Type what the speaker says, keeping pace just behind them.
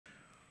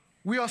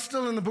We are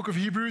still in the book of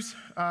Hebrews,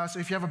 so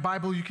if you have a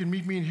Bible, you can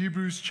meet me in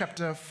Hebrews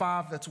chapter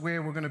 5. That's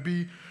where we're going to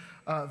be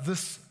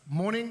this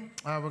morning.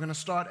 We're going to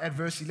start at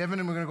verse 11,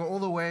 and we're going to go all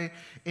the way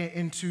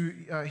into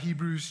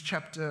Hebrews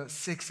chapter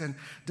 6. And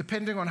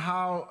depending on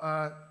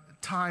how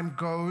time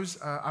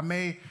goes, I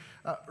may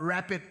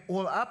wrap it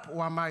all up,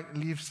 or I might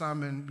leave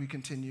some and we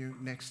continue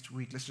next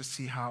week. Let's just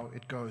see how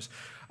it goes.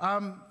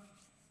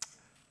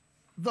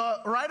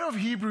 The writer of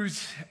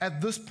Hebrews at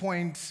this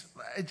point,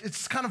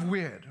 it's kind of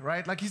weird,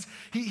 right? Like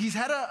he's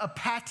had a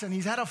pattern,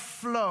 he's had a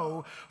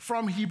flow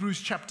from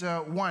Hebrews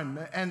chapter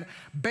 1, and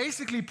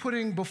basically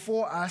putting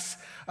before us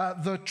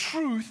the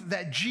truth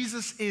that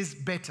Jesus is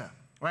better.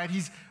 Right?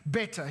 He's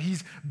better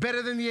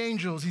than the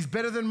angels. He's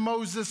better than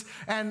Moses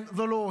and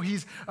the law.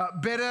 He's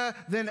better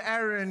than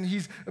Aaron.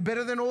 He's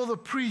better than all the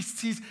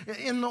priests. He's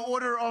in the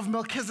order of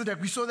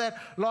Melchizedek. We saw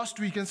that last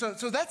week. And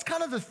so that's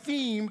kind of the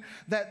theme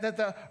that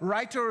the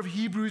writer of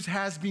Hebrews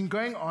has been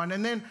going on.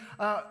 And then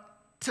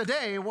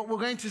today, what we're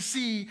going to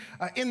see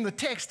in the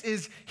text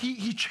is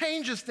he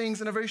changes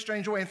things in a very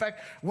strange way. In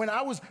fact, when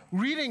I was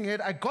reading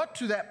it, I got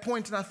to that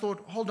point and I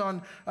thought, hold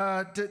on,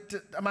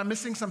 am I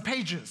missing some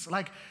pages?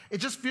 Like, it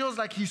just feels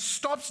like he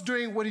stops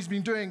doing what he's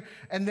been doing,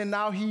 and then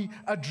now he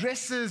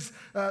addresses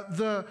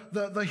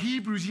the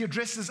Hebrews, he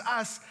addresses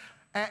us,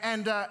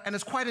 and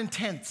it's quite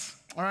intense.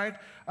 All right?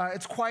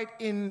 It's quite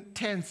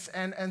intense.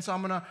 And so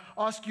I'm going to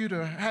ask you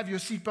to have your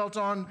seatbelt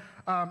on.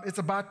 It's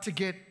about to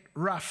get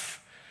rough.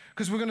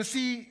 Because we're going to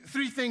see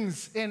three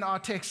things in our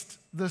text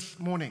this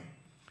morning.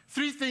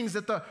 Three things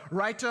that the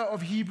writer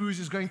of Hebrews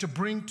is going to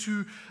bring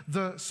to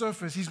the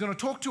surface. He's going to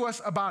talk to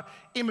us about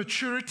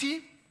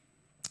immaturity.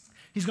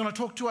 He's going to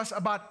talk to us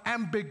about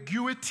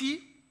ambiguity.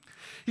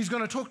 He's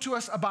going to talk to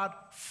us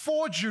about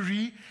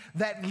forgery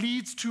that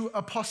leads to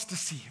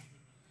apostasy.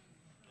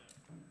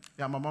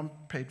 Yeah, my mom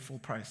paid full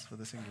price for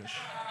this English.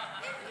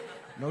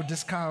 No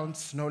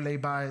discounts, no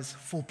lay-bys,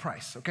 full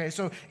price. Okay,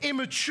 so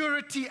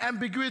immaturity,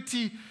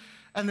 ambiguity,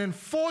 and then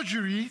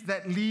forgery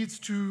that leads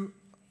to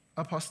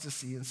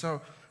apostasy. And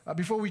so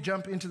before we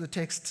jump into the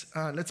text,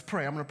 let's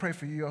pray. I'm going to pray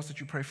for you. I ask that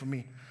you pray for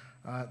me,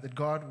 that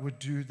God would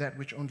do that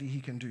which only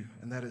he can do,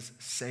 and that is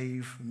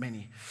save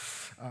many.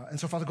 And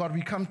so, Father God,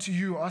 we come to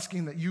you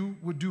asking that you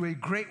would do a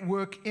great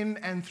work in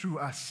and through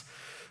us.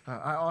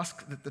 I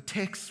ask that the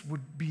text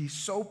would be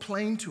so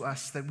plain to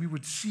us that we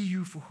would see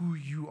you for who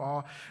you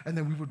are, and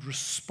then we would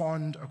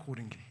respond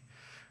accordingly.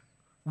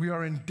 We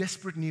are in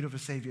desperate need of a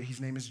Savior. His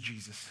name is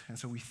Jesus. And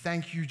so we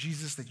thank you,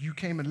 Jesus, that you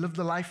came and lived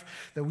the life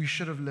that we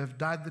should have lived,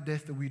 died the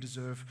death that we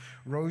deserve,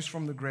 rose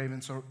from the grave.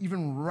 And so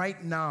even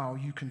right now,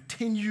 you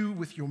continue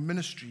with your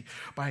ministry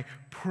by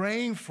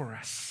praying for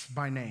us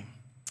by name.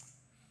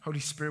 Holy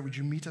Spirit, would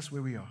you meet us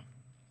where we are?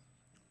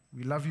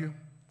 We love you.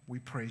 We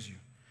praise you.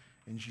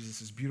 In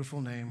Jesus' beautiful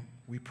name,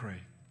 we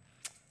pray.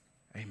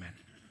 Amen.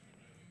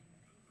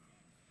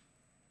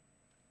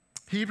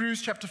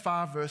 Hebrews chapter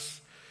 5,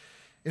 verse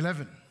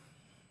 11.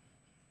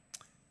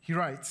 He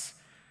writes,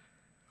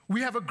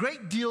 we have a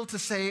great deal to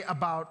say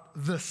about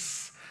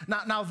this.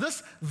 Now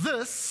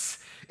this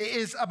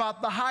is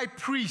about the high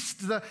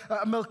priest, the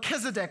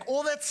Melchizedek,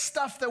 all that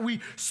stuff that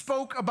we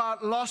spoke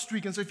about last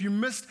week. And so if you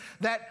missed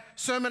that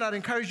sermon, I'd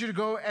encourage you to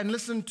go and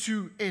listen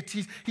to it.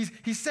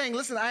 He's saying,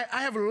 listen, I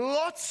have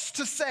lots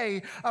to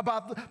say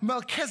about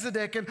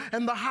Melchizedek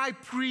and the high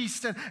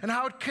priest and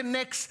how it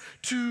connects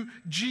to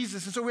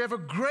Jesus. And so we have a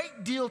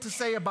great deal to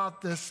say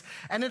about this,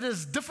 and it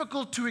is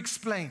difficult to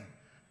explain.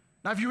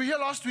 Now, if you were here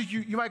last week,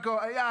 you might go,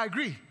 yeah, I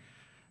agree.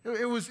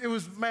 It was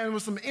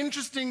some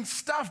interesting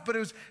stuff, but it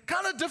was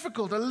kind of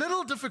difficult, a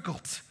little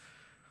difficult.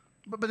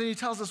 But then he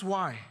tells us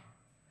why.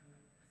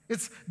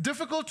 It's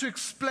difficult to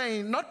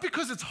explain, not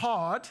because it's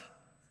hard,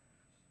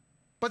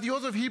 but the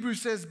author of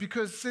Hebrews says,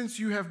 because since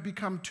you have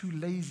become too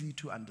lazy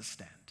to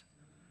understand.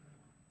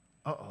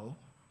 Uh-oh.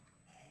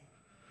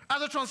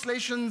 Other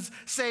translations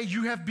say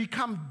you have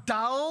become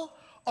dull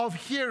of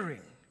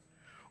hearing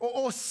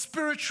or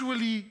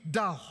spiritually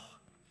dull.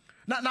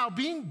 Now,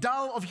 being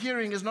dull of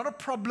hearing is not a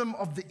problem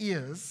of the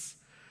ears,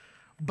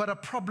 but a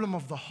problem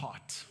of the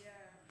heart.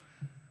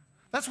 Yeah.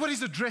 That's what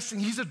he's addressing.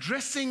 He's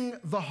addressing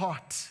the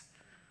heart.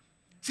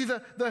 See,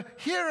 the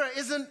hearer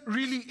isn't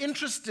really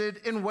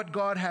interested in what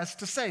God has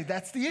to say.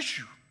 That's the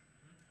issue.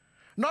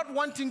 Not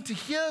wanting to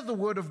hear the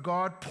word of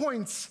God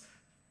points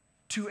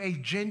to a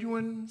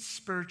genuine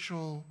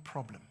spiritual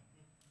problem.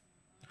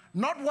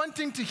 Not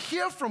wanting to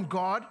hear from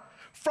God,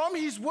 from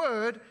his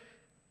word,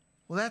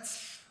 well,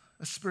 that's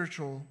a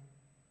spiritual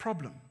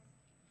problem.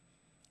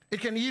 It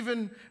can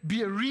even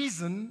be a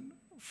reason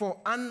for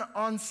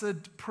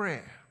unanswered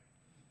prayer.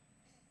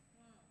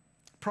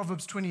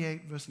 Proverbs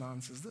 28 verse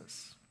 9 says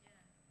this.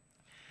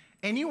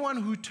 Anyone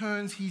who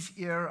turns his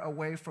ear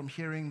away from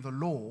hearing the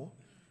law,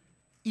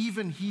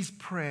 even his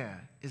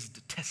prayer is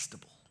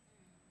detestable.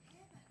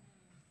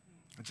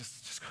 It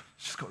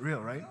just got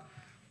real, right?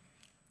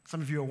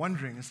 Some of you are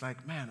wondering, it's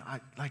like, man, are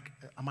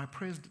my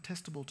prayers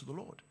detestable to the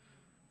Lord?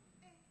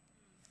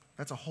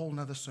 That's a whole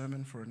nother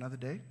sermon for another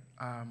day,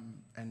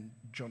 and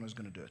John is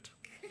going to do it.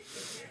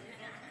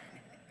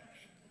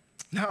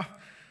 Now,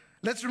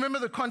 Let's remember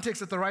the context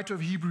that the writer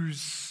of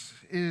Hebrews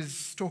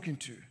is talking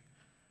to.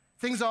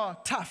 Things are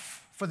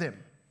tough for them.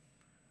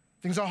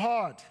 Things are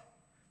hard.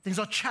 Things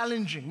are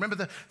challenging.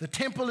 Remember, the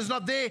temple is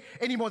not there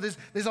anymore.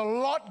 There's a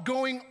lot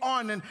going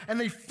on, and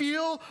they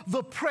feel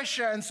the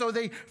pressure, and so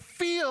they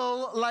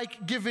feel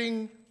like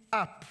giving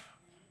up.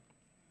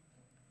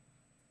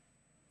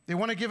 They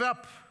want to give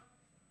up.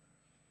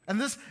 And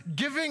this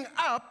giving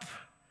up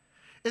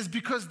is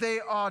because they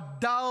are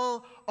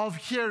dull of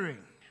hearing.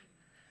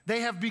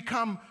 They have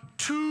become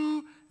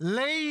too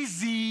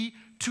lazy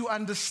to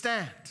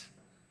understand.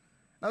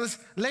 Now, this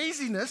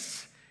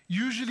laziness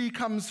usually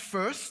comes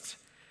first,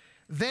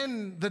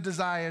 then the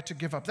desire to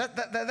give up.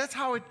 That's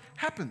how it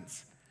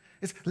happens.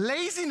 It's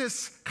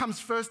laziness comes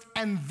first,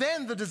 and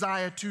then the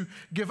desire to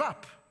give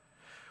up.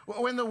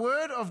 When the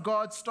word of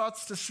God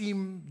starts to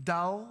seem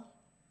dull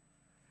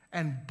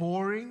and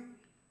boring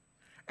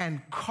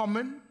and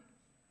common,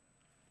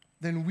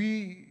 then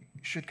we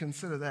should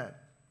consider that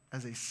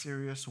as a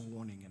serious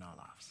warning in our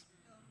lives.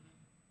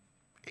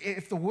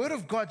 If the word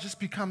of God just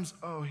becomes,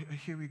 oh,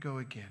 here we go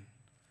again.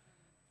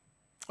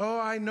 Oh,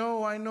 I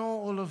know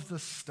all of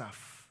this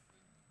stuff.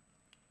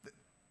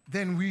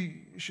 Then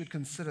we should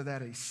consider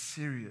that a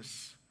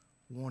serious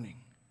warning.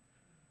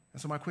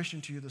 And so my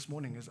question to you this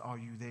morning is, are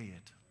you there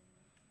yet?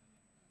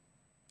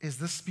 Is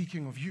this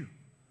speaking of you?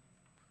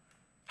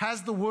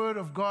 Has the word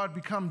of God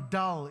become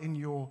dull in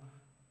your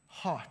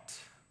heart?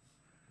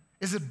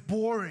 Is it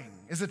boring?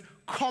 Is it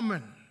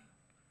common?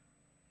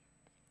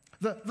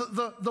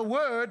 The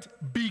word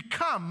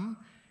become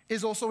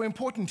is also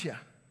important here.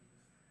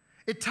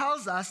 It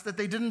tells us that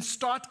they didn't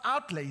start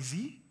out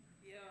lazy,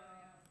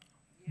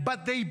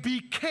 but they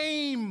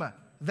became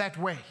that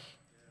way.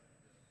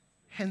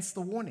 Hence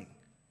the warning.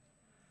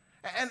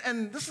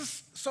 And this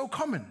is so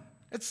common.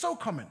 It's so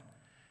common.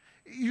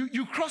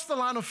 You cross the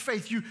line of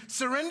faith. You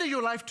surrender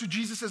your life to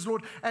Jesus as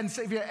Lord and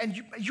Savior, and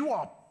you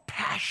are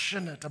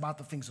passionate about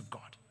the things of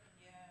God.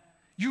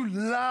 You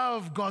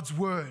love God's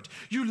word.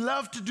 You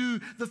love to do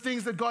the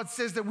things that God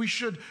says that we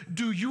should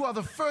do. You are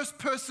the first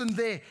person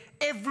there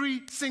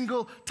every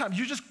single time.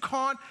 You just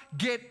can't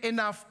get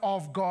enough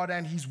of God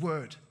and his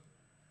word.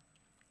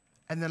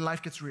 And then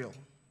life gets real.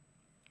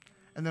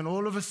 And then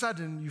all of a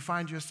sudden, you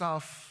find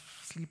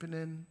yourself sleeping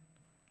in,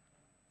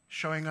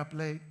 showing up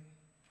late,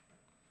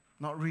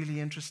 not really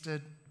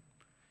interested.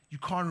 You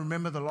can't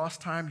remember the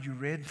last time you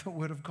read the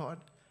word of God.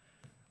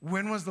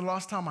 When was the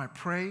last time I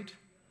prayed?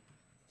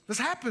 This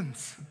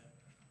happens.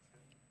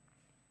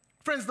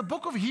 Friends, the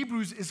book of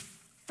Hebrews is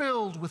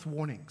filled with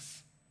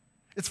warnings.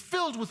 It's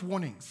filled with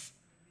warnings.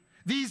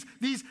 These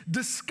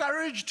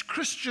discouraged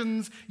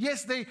Christians,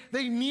 yes, they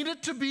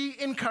needed to be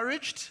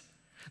encouraged.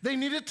 They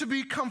needed to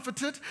be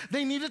comforted.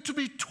 They needed to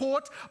be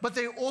taught, but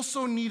they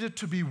also needed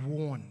to be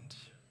warned.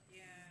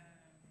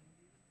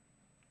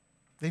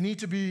 They need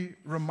to be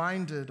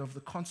reminded of the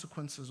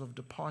consequences of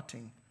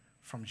departing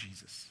from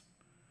Jesus.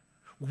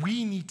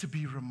 We need to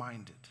be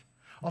reminded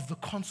of the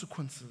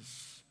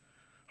consequences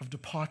of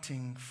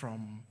departing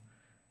from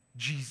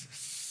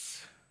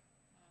Jesus.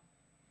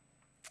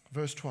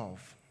 Verse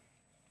 12.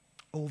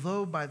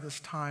 Although by this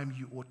time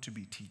you ought to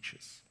be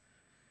teachers,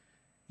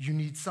 you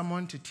need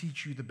someone to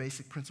teach you the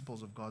basic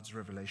principles of God's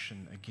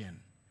revelation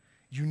again.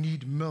 You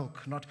need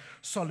milk, not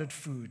solid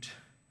food.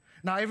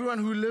 Now, everyone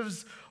who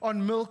lives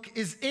on milk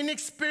is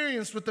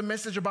inexperienced with the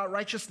message about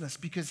righteousness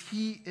because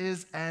he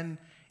is an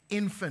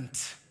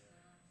infant.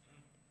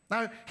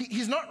 Now,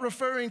 he's not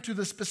referring to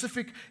the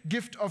specific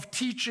gift of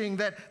teaching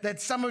that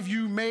some of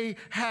you may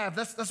have.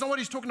 That's not what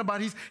he's talking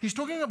about. He's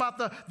talking about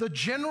the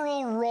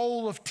general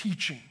role of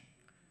teaching.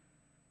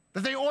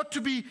 That they ought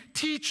to be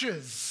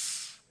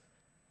teachers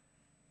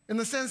in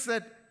the sense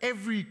that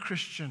every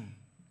Christian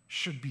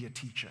should be a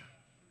teacher.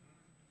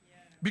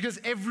 Because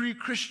every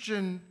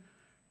Christian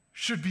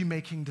should be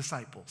making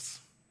disciples.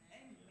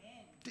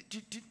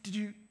 Did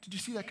you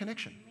see that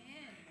connection?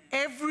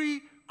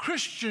 Every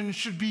Christian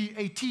should be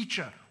a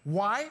teacher.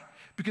 Why?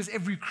 Because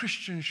every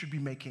Christian should be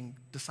making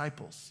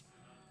disciples.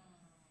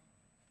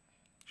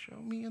 Show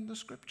me in the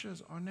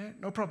scriptures,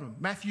 Arnett. No problem.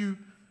 Matthew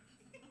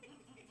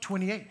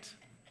 28.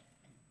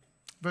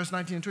 Verse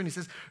 19 and 20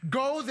 says,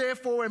 "Go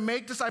therefore and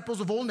make disciples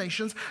of all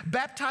nations,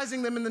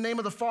 baptizing them in the name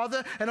of the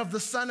Father and of the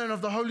Son and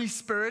of the Holy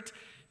Spirit,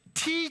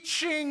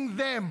 teaching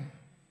them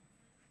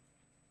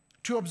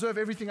to observe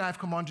everything I have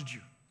commanded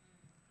you."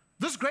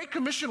 This Great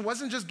Commission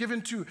wasn't just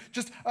given to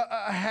just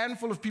a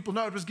handful of people.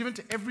 No, it was given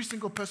to every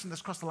single person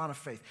that's crossed the line of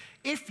faith.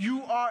 If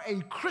you are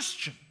a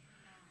Christian,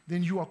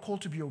 then you are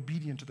called to be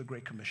obedient to the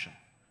Great Commission.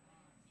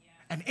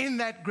 And in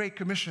that Great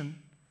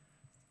Commission,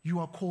 you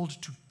are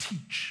called to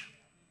teach.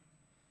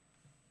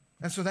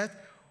 And so that's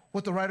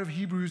what the writer of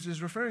Hebrews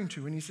is referring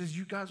to when he says,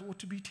 you guys ought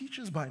to be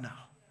teachers by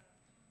now.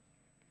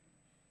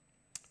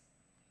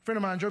 A friend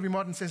of mine, Joby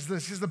Martin, says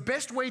this. He says, the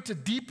best way to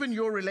deepen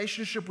your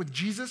relationship with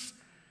Jesus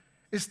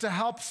is to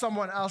help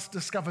someone else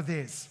discover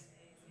theirs.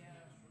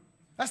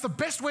 That's the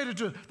best way to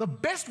do it. The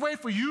best way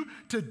for you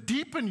to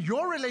deepen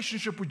your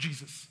relationship with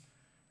Jesus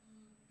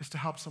is to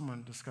help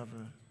someone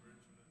discover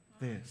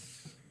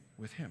theirs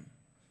with him.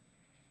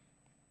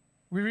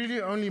 We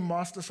really only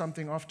master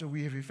something after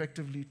we have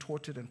effectively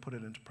taught it and put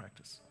it into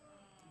practice.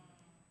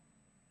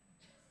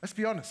 Let's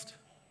be honest.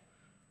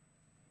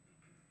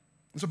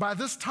 And so by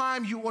this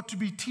time, you ought to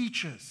be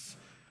teachers.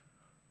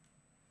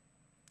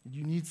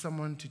 You need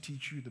someone to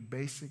teach you the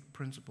basic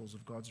principles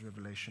of God's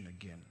revelation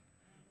again.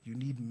 You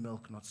need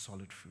milk, not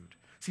solid food.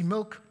 See,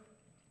 milk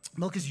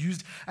is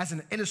used as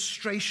an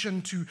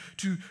illustration to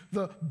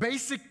the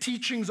basic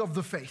teachings of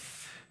the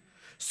faith.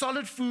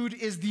 Solid food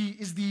is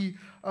the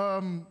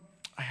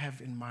I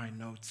have in my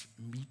notes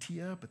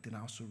meatier, but then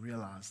I also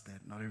realized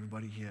that not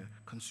everybody here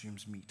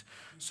consumes meat.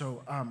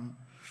 So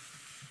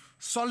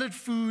solid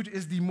food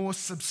is the more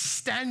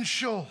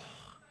substantial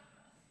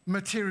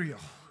material,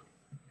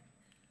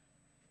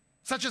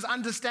 such as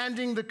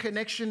understanding the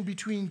connection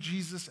between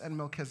Jesus and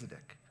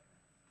Melchizedek.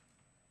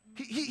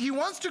 He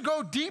wants to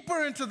go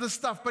deeper into this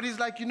stuff, but he's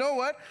like, you know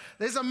what?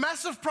 There's a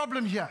massive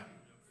problem here.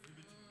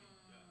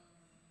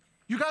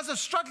 You guys are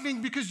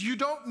struggling because you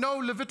don't know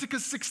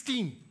Leviticus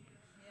 16.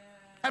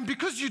 And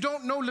because you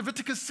don't know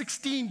Leviticus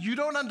 16, you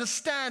don't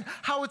understand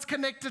how it's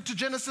connected to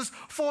Genesis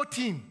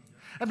 14.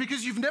 And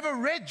because you've never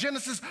read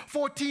Genesis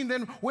 14,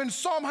 then when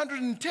Psalm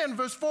 110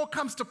 verse 4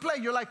 comes to play,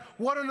 you're like,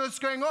 what on earth's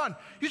going on?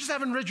 You just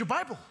haven't read your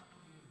Bible.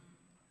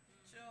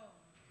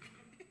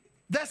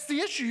 That's the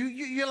issue.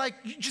 You're like,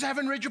 you just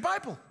haven't read your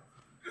Bible.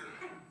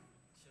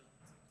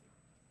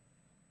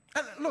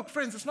 And look,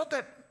 friends, it's not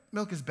that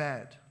milk is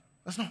bad.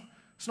 That's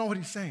not what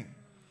he's saying.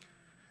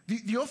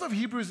 The author of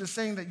Hebrews is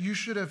saying that you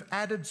should have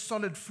added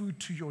solid food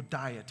to your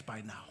diet by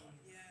now.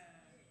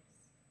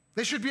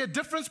 There should be a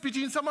difference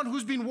between someone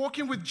who's been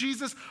walking with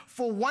Jesus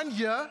for 1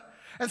 year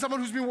and someone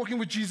who's been walking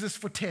with Jesus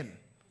for 10.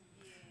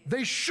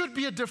 There should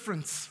be a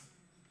difference.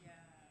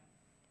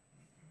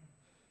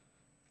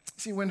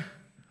 See, when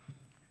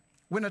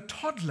a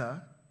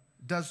toddler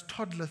does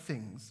toddler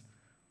things,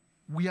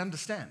 we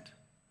understand.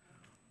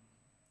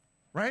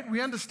 Right?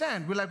 We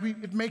understand. We're like,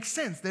 it makes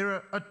sense.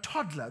 They're a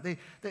toddler.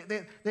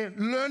 They're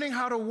learning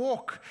how to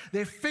walk.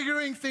 They're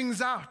figuring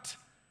things out.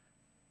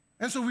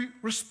 And so we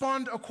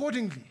respond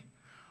accordingly.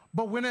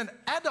 But when an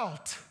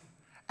adult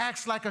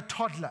acts like a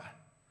toddler,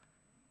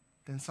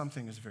 then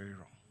something is very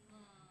wrong.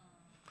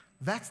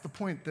 That's the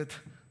point that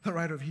the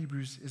writer of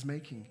Hebrews is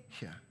making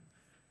here.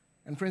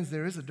 And friends,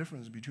 there is a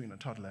difference between a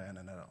toddler and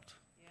an adult,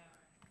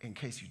 in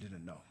case you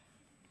didn't know.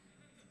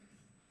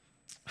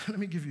 Let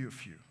me give you a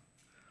few.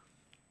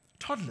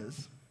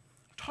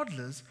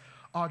 Toddlers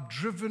are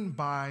driven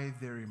by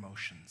their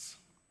emotions.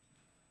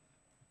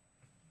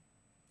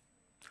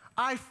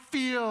 I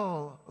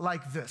feel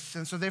like this,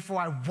 and so therefore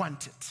I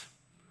want it.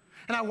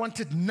 And I want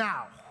it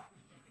now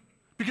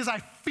because I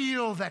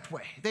feel that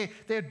way.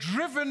 They're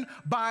driven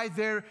by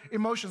their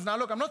emotions. Now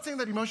look, I'm not saying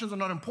that emotions are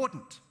not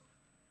important.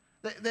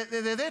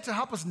 They're there to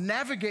help us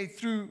navigate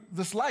through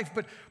this life,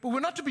 but we're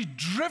not to be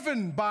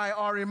driven by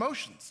our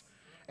emotions.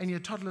 And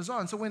yet toddlers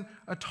are. And so when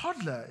a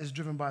toddler is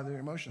driven by their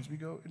emotions, we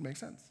go, it makes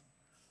sense.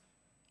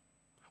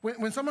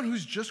 When someone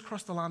who's just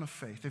crossed the line of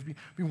faith, they've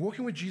been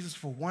walking with Jesus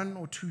for 1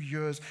 or 2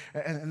 years,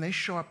 and they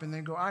show up and they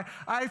go,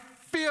 I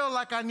feel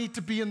like I need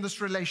to be in this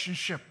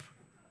relationship.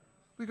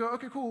 We go,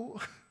 okay, cool.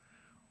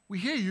 We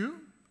hear you,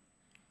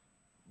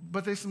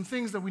 but there's some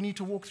things that we need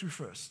to walk through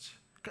first.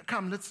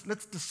 Come,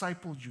 let's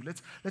disciple you.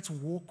 Let's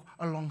walk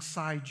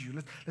alongside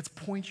you. Let's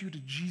point you to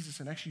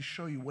Jesus and actually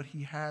show you what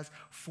he has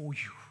for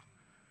you.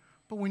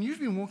 But when you've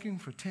been walking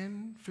for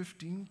 10,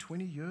 15,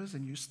 20 years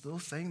and you're still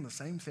saying the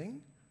same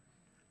thing,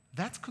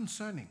 that's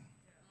concerning.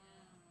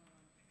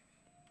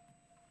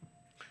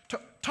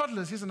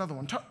 Toddlers, here's another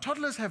one.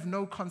 Toddlers have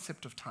no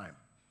concept of time.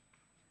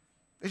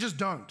 They just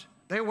don't.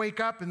 They wake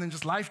up and then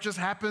life just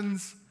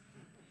happens.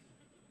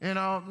 You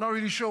know, I'm not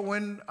really sure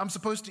when I'm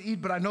supposed to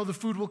eat, but I know the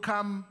food will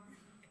come.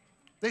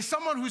 There's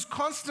someone who's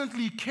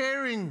constantly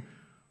caring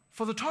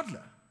for the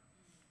toddler.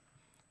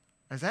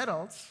 As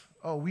adults,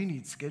 we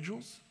need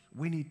schedules.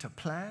 We need to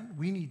plan.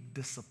 We need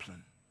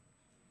discipline.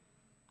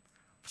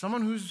 For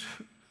someone who's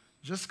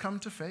just come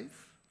to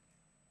faith,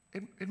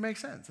 it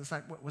makes sense. It's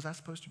like, was I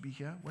supposed to be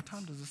here? What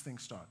time does this thing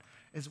start?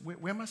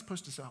 Where am I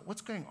supposed to start? What's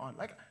going on?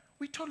 Like,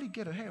 we totally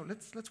get it. Hey,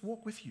 let's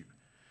walk with you.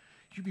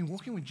 You've been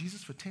walking with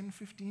Jesus for 10,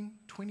 15,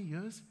 20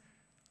 years,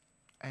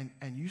 and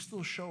you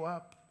still show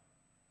up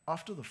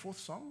after the 4th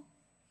song?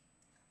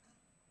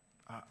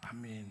 I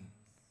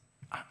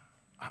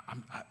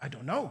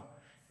don't know.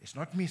 It's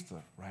not me, it's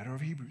the writer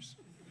of Hebrews.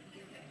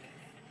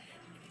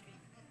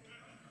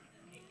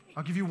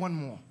 I'll give you one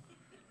more.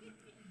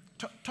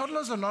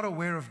 Toddlers are not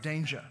aware of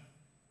danger.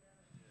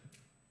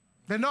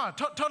 They're not.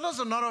 Toddlers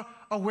are not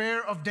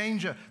aware of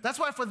danger. That's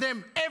why for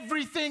them,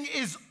 everything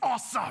is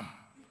awesome.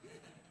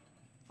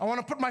 I want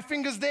to put my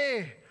fingers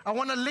there. I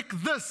want to lick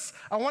this.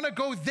 I want to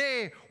go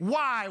there.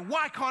 Why?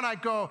 Why can't I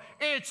go?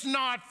 It's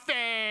not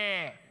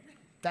fair.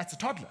 That's a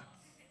toddler.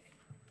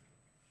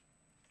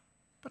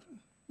 But it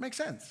makes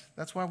sense.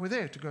 That's why we're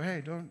there, to go,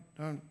 hey, don't,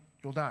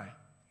 you'll die.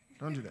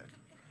 Don't do that.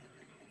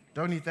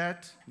 Don't eat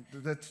that.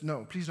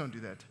 No, please don't do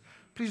that.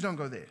 Please don't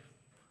go there.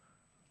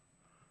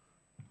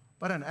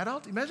 But an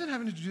adult, imagine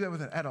having to do that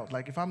with an adult.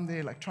 Like if I'm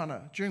there, like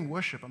during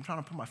worship, I'm trying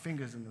to put my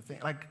fingers in the thing.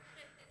 Like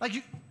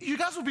you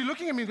guys will be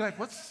looking at me like,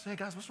 hey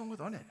guys, what's wrong with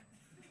One?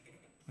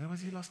 Where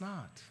was he last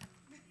night?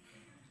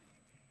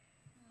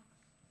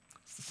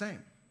 It's the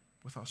same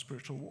with our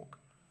spiritual walk.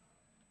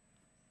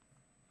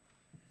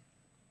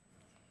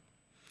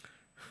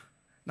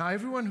 Now,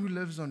 everyone who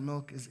lives on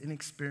milk is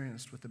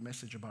inexperienced with the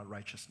message about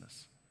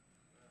righteousness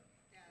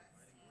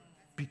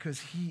because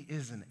he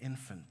is an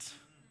infant.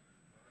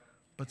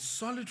 But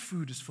solid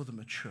food is for the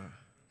mature.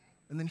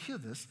 And then hear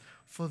this,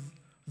 for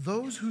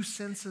those whose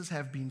senses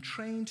have been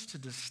trained to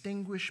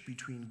distinguish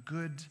between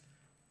good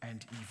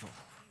and evil.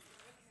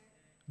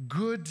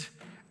 Good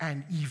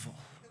and evil.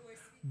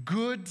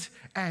 Good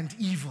and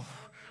evil.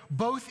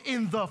 Both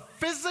in the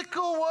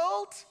physical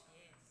world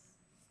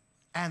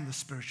and the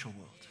spiritual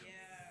world.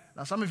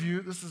 Now, some of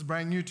you, this is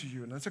brand new to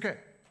you, and that's okay.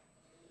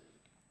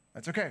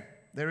 That's okay.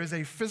 There is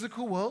a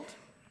physical world,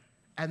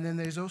 and then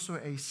there's also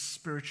a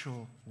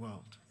spiritual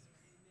world.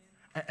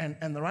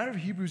 And the writer of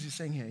Hebrews is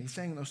saying here, he's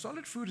saying, no,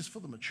 solid food is for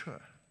the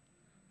mature.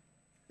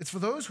 It's for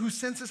those whose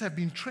senses have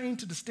been trained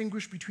to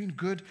distinguish between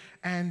good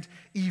and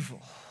evil.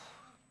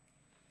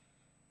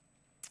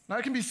 Now,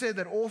 it can be said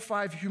that all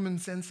 5 human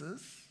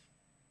senses,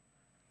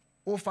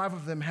 all 5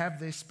 of them have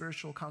their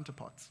spiritual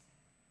counterparts.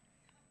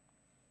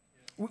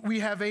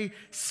 We have a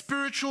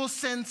spiritual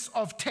sense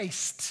of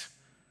taste.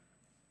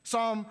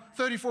 Psalm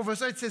 34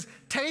 verse 8 says,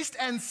 taste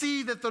and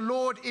see that the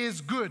Lord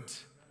is good.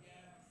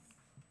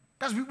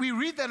 Guys, we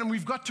read that and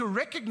we've got to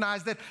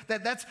recognize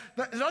that's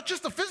not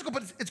just the physical,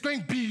 but it's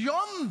going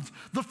beyond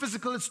the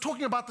physical. It's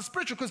talking about the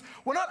spiritual, because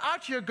we're not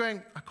out here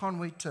going, I can't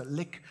wait to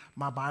lick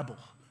my Bible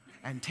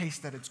and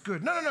taste that it's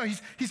good. No.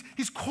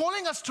 He's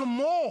calling us to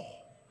more.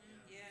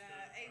 Yeah,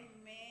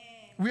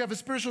 amen. We have a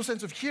spiritual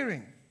sense of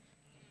hearing.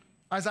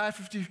 Isaiah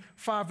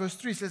 55 verse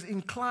 3 says,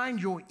 incline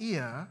your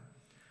ear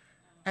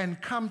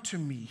and come to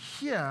me.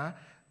 Hear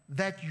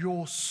that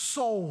your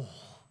soul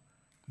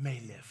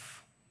may live.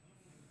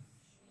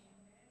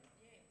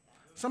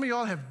 Some of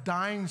y'all have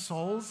dying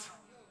souls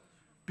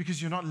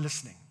because you're not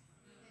listening.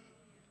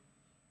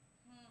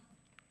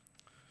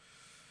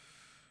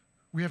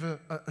 We have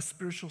a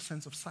spiritual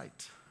sense of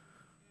sight.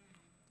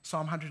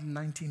 Psalm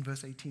 119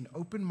 verse 18,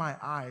 open my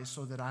eyes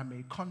so that I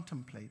may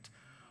contemplate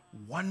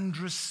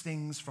wondrous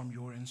things from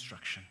your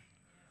instruction.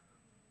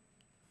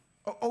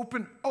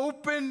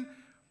 Open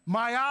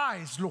my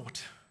eyes, Lord,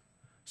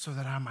 so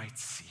that I might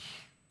see.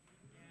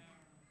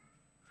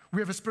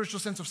 We have a spiritual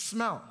sense of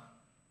smell.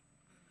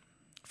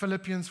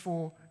 Philippians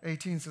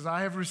 4:18 says,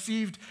 I have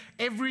received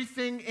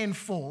everything in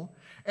full,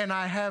 and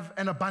I have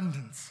an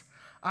abundance.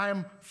 I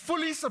am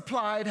fully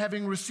supplied,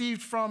 having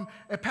received from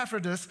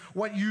Epaphroditus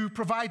what you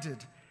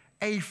provided,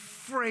 a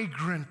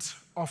fragrant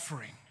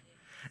offering,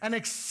 an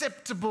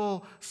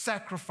acceptable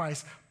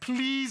sacrifice,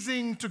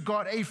 pleasing to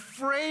God, a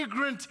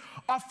fragrant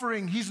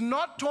offering. He's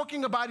not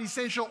talking about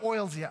essential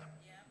oils here.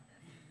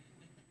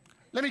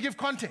 Let me give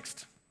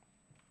context.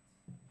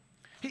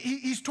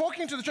 He's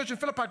talking to the church in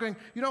Philippi going,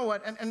 you know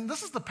what, and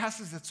this is the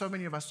passage that so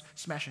many of us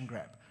smash and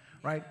grab,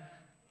 right?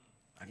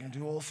 I can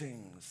do all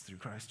things through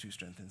Christ who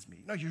strengthens me.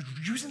 No, you're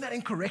using that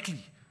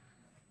incorrectly,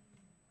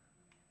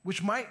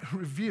 which might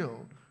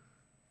reveal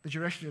that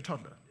you're actually a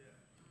toddler.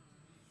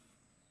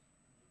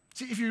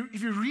 See, if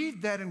you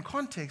read that in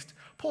context,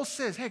 Paul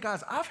says, hey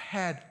guys, I've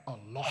had a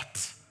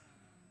lot,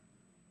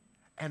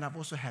 and I've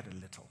also had a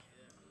little.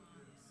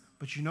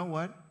 But you know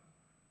what?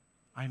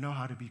 I know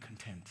how to be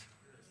content.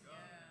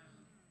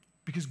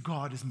 Because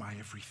God is my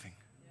everything.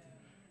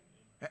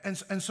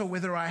 And so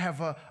whether I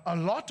have a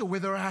lot or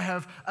whether I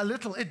have a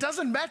little, it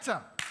doesn't matter.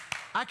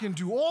 I can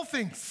do all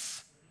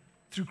things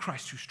through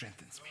Christ who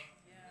strengthens me.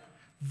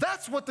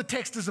 That's what the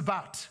text is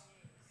about.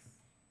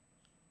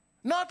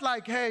 Not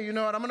like, hey, you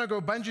know what, I'm going to go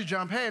bungee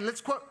jump. Hey,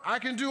 let's quote, I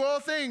can do all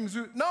things.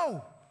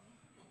 No.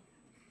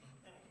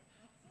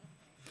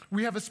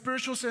 We have a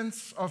spiritual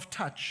sense of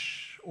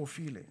touch or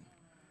feeling.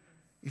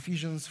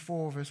 Ephesians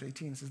 4 verse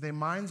 18 says, their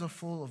minds are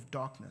full of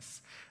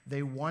darkness.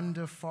 They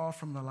wander far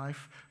from the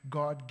life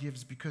God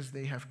gives because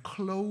they have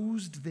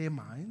closed their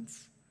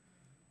minds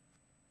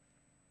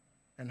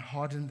and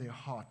hardened their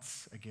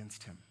hearts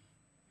against him.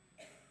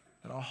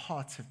 That our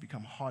hearts have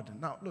become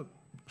hardened. Now, look,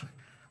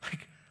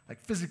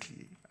 like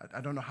physically,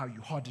 I don't know how you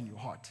harden your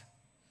heart.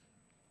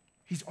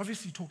 He's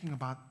obviously talking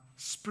about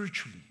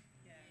spiritually.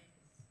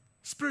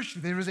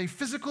 Spiritually, there is a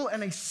physical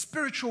and a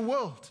spiritual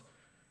world.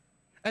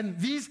 And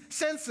these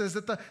senses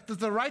that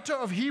the writer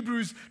of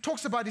Hebrews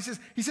talks about,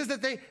 he says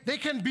that they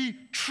can be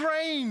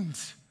trained.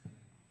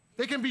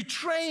 They can be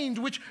trained,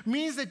 which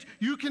means that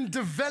you can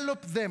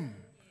develop them.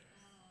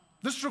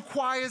 This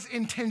requires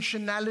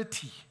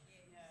intentionality.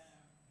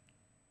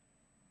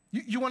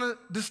 You want to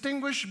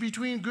distinguish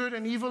between good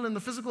and evil in the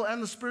physical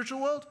and the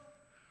spiritual world?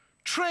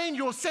 Train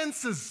your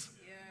senses.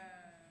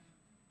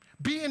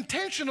 Be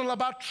intentional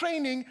about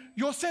training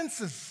your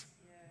senses.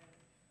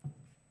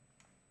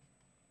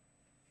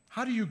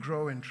 How do you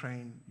grow and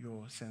train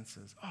your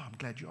senses? Oh, I'm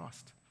glad you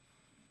asked.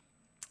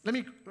 Let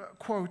me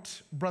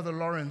quote Brother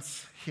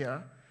Lawrence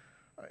here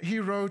He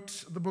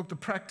wrote the book, The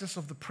Practice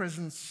of the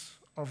Presence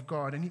of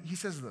God, and he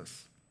says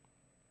this: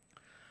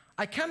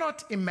 I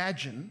cannot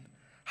imagine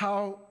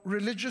how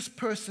religious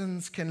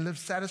persons can live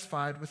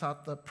satisfied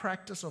without the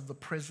practice of the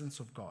presence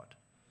of God.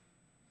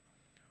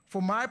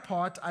 For my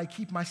part, I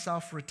keep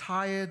myself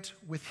retired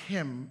with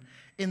him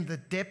in the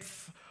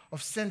depth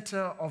of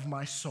center of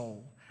my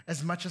soul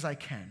as much as I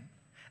can.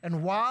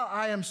 And while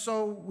I am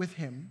so with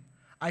him,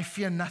 I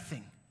fear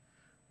nothing,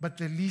 but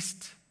the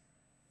least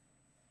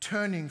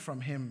turning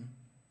from him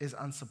is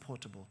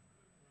unsupportable.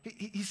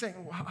 He's saying,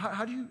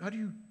 how do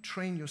you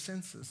train your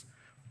senses?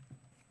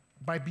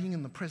 By being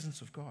in the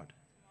presence of God.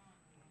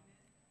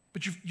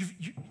 But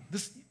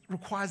this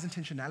requires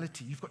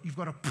intentionality. You've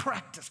got to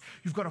practice.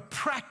 You've got to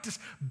practice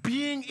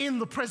being in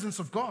the presence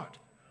of God.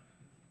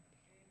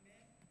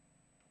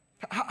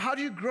 How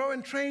do you grow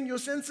and train your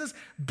senses?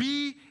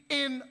 Be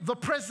in the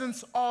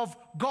presence of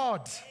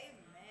God.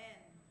 Amen.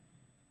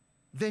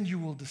 Then you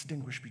will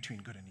distinguish between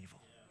good and evil.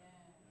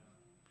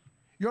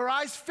 Your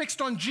eyes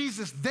fixed on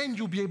Jesus, then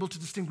you'll be able to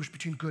distinguish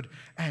between good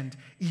and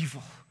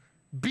evil.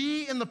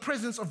 Be in the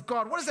presence of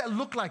God. What does that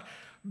look like?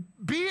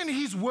 Be in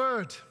his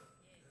word.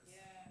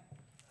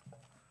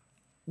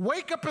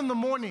 Wake up in the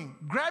morning,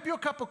 grab your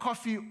cup of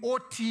coffee or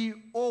tea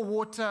or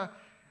water,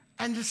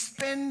 and just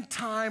spend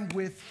time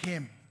with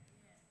him.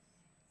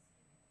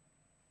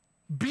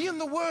 Be in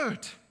the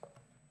word.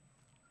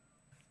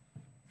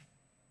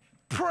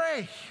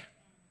 Pray.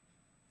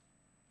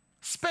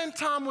 Spend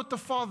time with the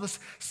Father.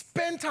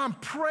 Spend time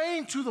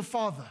praying to the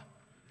Father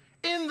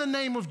in the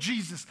name of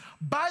Jesus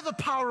by the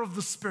power of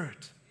the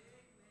Spirit.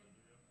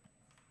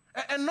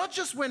 And not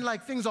just when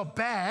like things are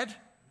bad.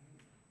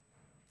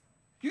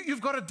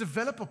 You've got to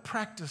develop a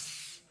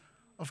practice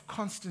of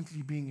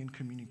constantly being in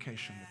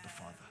communication with the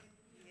Father.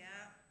 Yeah.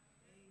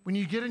 When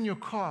you get in your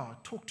car,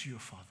 talk to your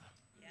Father.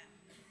 Yeah.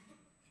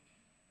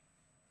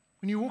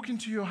 When you walk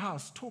into your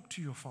house, talk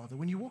to your Father.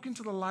 When you walk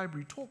into the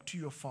library, talk to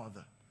your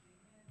Father.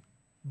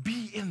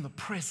 Be in the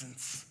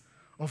presence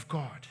of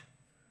God.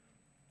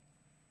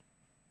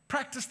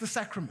 Practice the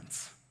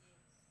sacraments.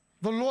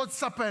 The Lord's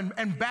Supper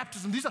and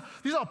baptism. These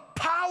are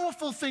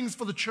powerful things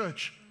for the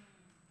church,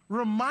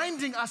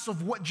 reminding us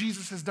of what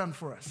Jesus has done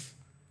for us.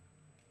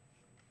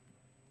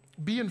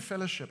 Be in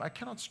fellowship. I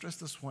cannot stress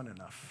this one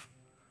enough.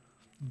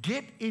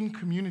 Get in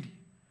community.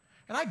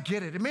 And I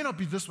get it. It may not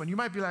be this one. You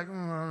might be like, I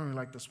don't really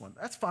like this one.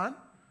 That's fine.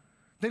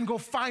 Then go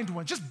find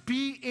one. Just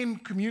be in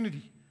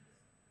community.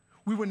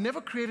 We were never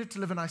created to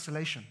live in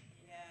isolation.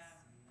 Yeah.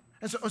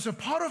 And so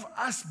part of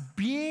us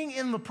being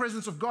in the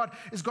presence of God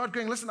is God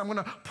going, listen, I'm going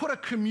to put a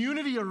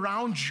community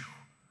around you.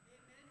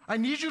 I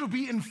need you to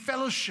be in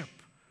fellowship.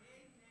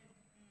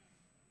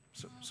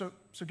 So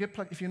get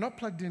plugged. If you're not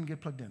plugged in,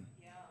 get plugged in.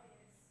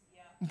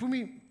 Yeah.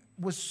 Mpumi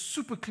was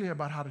super clear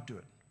about how to do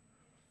it.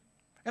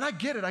 And I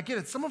get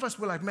it. Some of us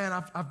were like, man,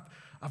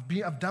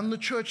 I've done the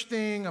church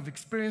thing, I've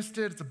experienced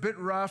it, it's a bit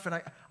rough, and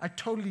I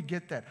totally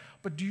get that.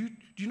 But do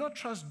you not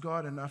trust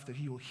God enough that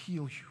he will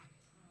heal you?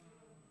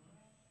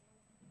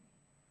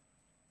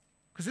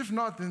 Because if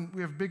not, then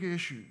we have bigger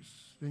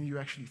issues than you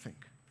actually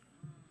think.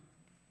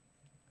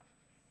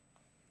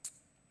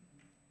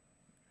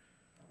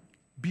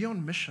 Be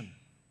on mission.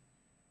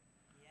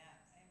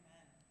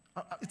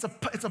 It's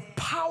a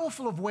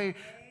powerful way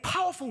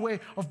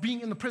of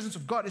being in the presence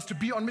of God, is to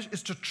be on mission,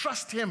 is to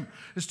trust him,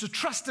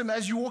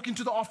 as you walk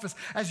into the office,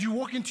 as you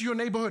walk into your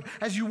neighborhood,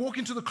 as you walk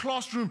into the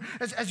classroom,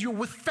 as you're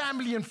with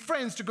family and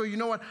friends, to go, you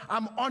know what,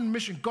 I'm on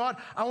mission. God,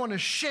 I want to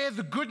share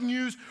the good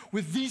news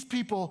with these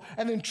people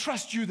and then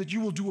trust you that you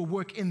will do a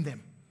work in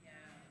them.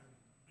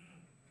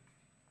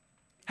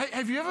 Yeah.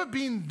 Have you ever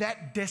been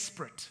that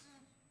desperate?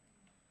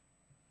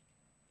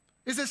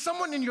 Is there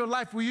someone in your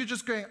life where you're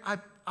just going,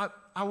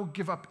 I will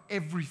give up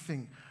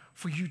everything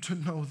for you to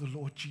know the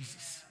Lord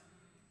Jesus?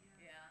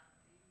 Yeah.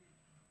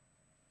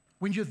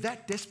 When you're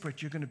that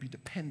desperate, you're going to be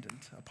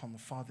dependent upon the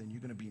Father and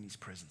you're going to be in his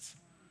presence.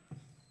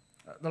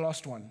 The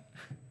last one.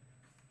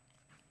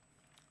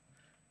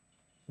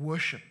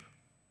 Worship.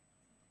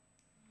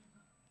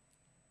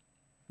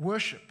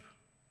 Worship.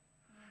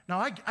 Now,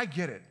 I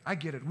get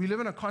it. We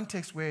live in a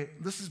context where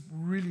this is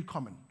really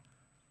common.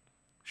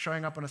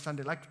 Showing up on a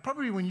Sunday. Like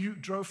probably when you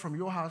drove from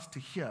your house to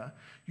here,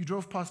 you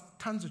drove past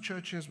tons of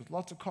churches with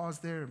lots of cars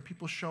there and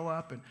people show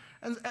up.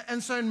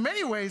 And so in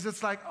many ways,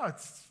 it's like, oh,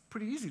 it's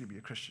pretty easy to be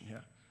a Christian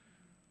here.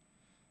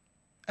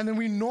 And then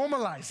we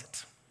normalize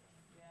it.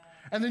 Yeah.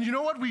 And then you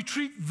know what? We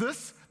treat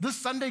this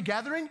Sunday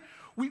gathering,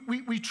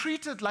 we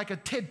treat it like a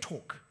TED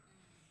Talk.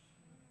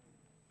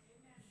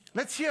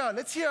 Let's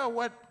hear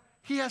what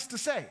he has to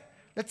say.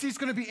 Let's see, it's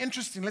going to be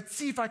interesting. Let's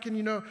see if I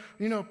can,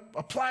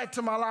 apply it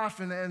to my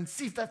life and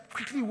see if that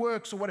quickly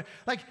works or whatever.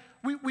 Like,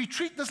 we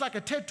treat this like a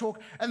TED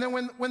Talk, and then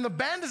when the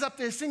band is up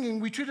there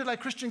singing, we treat it like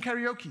Christian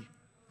karaoke.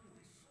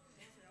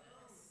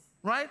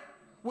 Right?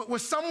 We're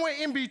somewhere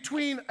in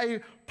between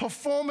a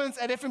performance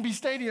at F&B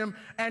Stadium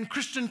and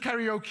Christian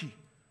karaoke.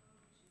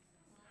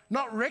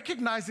 Not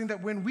recognizing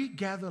that when we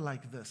gather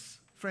like this,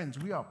 friends,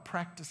 we are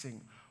practicing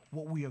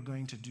what we are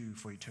going to do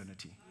for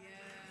eternity.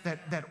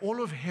 that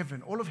all of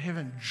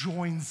heaven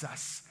joins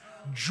us.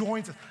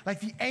 Like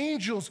the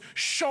angels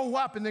show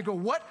up and they go,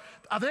 what?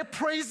 Are they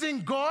praising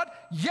God?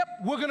 Yep,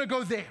 we're going to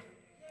go there.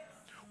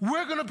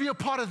 We're going to be a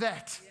part of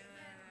that.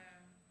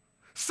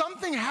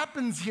 Something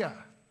happens here.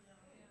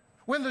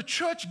 When the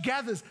church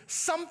gathers,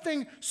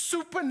 something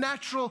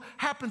supernatural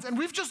happens, and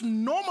we've just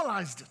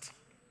normalized it.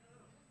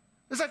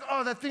 It's like,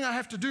 oh, that thing I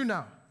have to do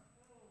now.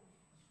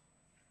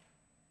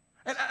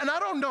 And I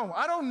don't know.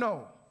 I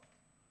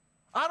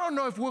don't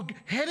know if we're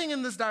heading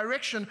in this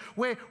direction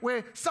where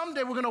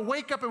someday we're going to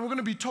wake up and we're going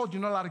to be told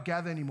you're not allowed to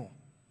gather anymore.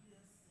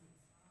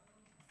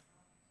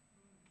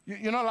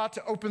 You're not allowed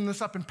to open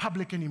this up in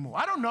public anymore.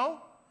 I don't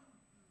know.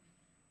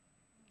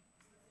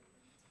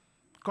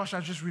 Gosh,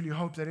 I just really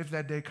hope that if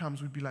that day comes,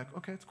 we'd be like,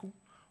 okay, it's cool.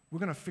 We're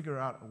going to figure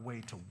out a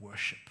way to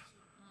worship.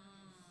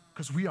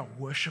 Because we are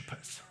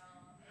worshipers.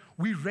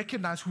 We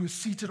recognize who is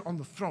seated on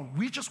the throne.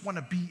 We just want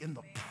to be in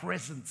the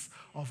presence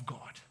of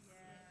God.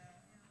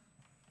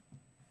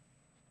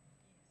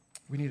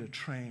 We need to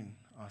train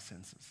our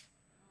senses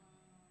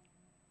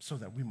so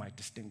that we might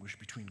distinguish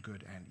between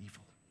good and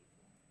evil.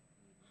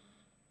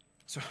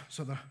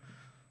 So the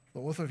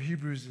author of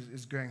Hebrews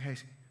is going, hey,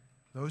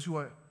 those who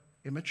are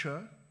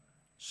immature,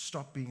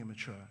 stop being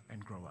immature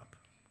and grow up.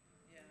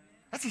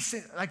 That's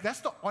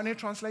the on-air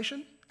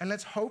translation, and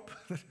let's hope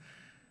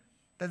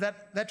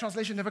that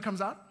translation never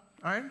comes out,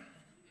 all right?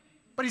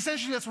 But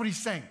essentially that's what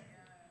he's saying.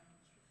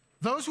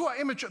 Those who are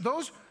immature,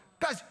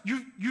 guys,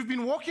 you've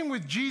been walking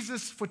with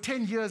Jesus for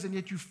 10 years and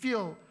yet you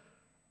feel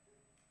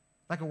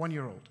like a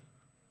 1-year-old.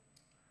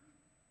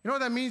 You know what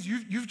that means?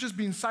 You've just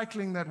been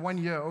cycling that 1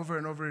 year over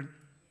and over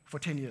for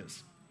 10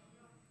 years.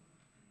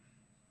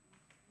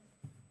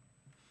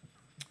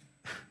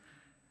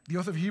 The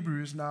author of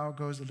Hebrews now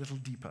goes a little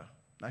deeper.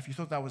 Now, if you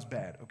thought that was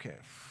bad, okay,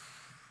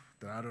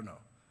 then I don't know.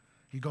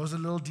 He goes a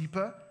little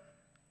deeper,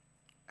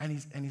 and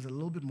he's a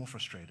little bit more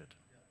frustrated.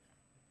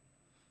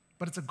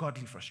 But it's a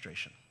godly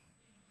frustration.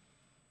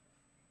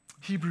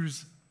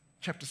 Hebrews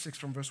chapter 6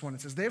 from verse 1,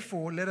 it says,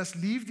 therefore, let us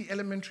leave the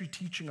elementary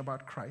teaching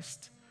about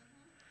Christ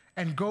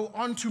and go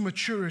on to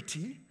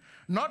maturity,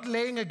 not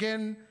laying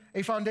again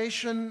a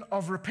foundation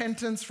of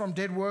repentance from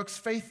dead works,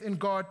 faith in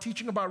God,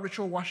 teaching about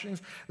ritual washings,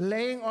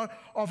 laying on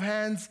of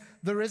hands,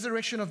 the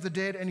resurrection of the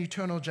dead, and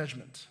eternal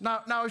judgment.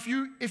 Now, if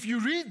you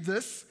read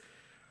this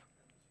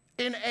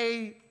in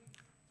a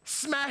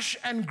smash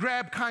and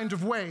grab kind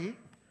of way,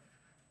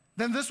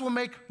 then this will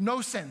make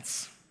no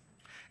sense.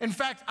 In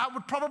fact, I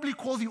would probably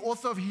call the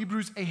author of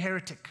Hebrews a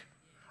heretic,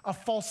 a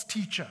false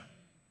teacher.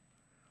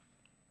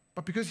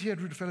 But because here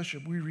at Root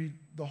Fellowship, we read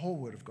the whole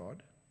Word of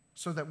God,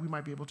 so that we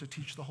might be able to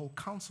teach the whole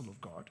counsel of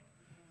God,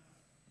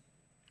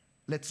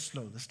 let's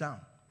slow this down.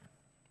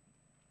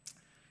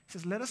 He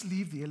says, let us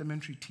leave the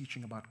elementary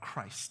teaching about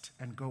Christ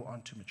and go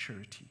on to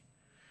maturity.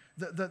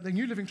 The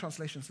New Living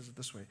Translation says it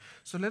this way.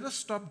 So let us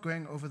stop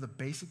going over the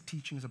basic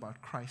teachings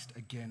about Christ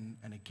again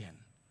and again.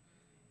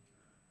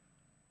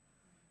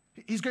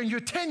 He's going, you're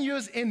 10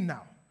 years in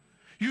now.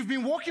 You've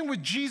been walking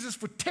with Jesus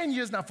for 10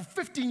 years now, for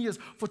 15 years,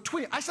 for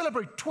 20. I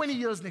celebrate 20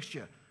 years next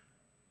year.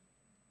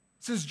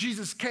 Since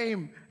Jesus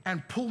came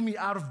and pulled me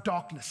out of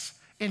darkness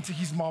into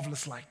his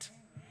marvelous light.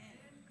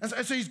 And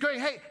so he's going,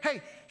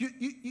 hey,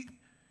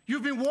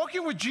 you've been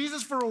walking with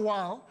Jesus for a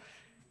while.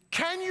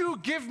 Can you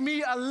give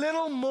me a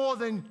little more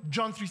than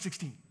John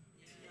 3:16?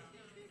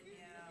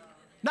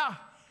 Now,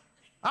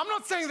 I'm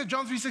not saying that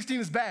John 3:16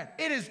 is bad.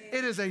 It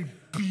is a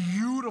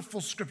beautiful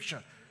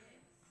scripture.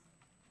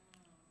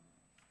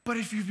 But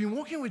if you've been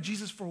walking with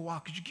Jesus for a while,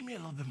 could you give me a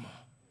little bit more?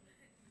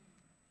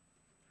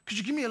 Could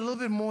you give me a little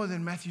bit more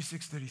than Matthew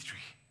 6:33?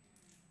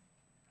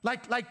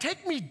 Like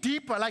take me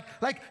deeper,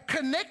 like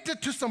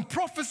connected to some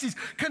prophecies,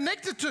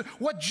 connected to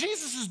what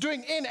Jesus is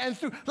doing in and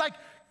through. Like,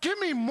 give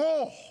me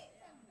more.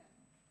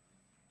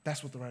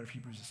 That's what the writer of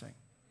Hebrews is saying.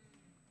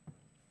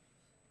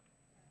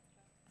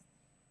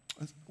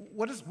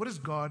 What is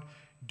God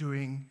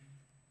doing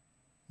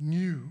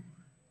new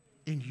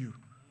in you?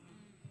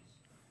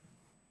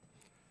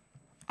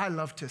 I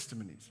love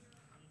testimonies.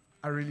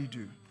 I really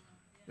do.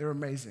 They're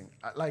amazing.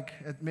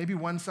 Like, maybe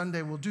one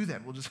Sunday we'll do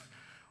that.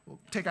 We'll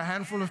take a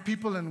handful of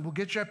people and we'll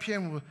get you up here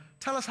and we'll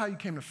tell us how you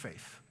came to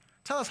faith.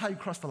 Tell us how you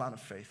crossed the line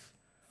of faith.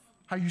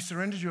 How you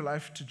surrendered your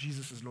life to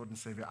Jesus as Lord and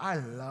Savior. I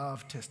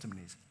love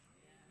testimonies.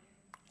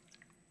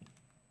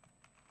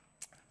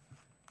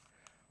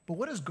 But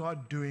what is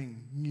God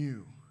doing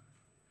new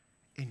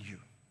in you?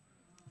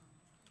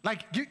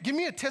 Like, give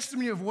me a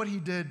testimony of what he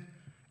did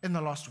in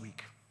the last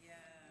week.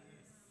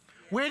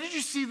 Where did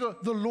you see the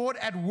Lord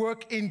at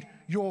work in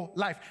your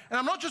life? And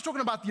I'm not just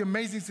talking about the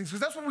amazing things, because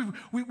that's what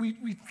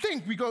we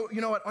think. We go, you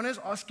know what, One's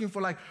asking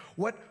for like,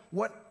 what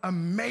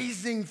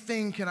amazing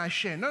thing can I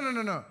share?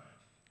 No.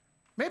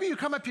 Maybe you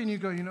come up here and you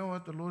go, you know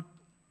what, the Lord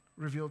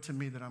revealed to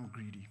me that I'm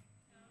greedy.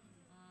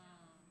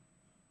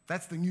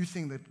 That's the new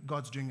thing that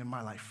God's doing in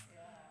my life.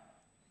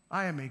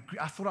 I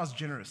thought I was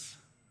generous,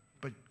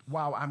 but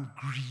wow, I'm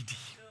greedy.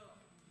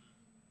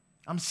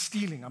 I'm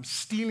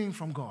stealing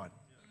from God.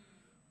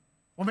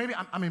 Or maybe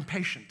I'm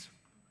impatient.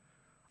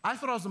 I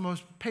thought I was the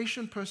most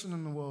patient person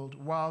in the world,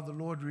 while the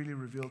Lord really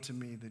revealed to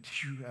me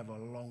that you have a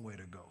long way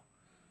to go.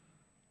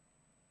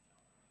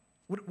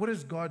 What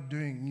is God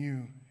doing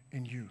new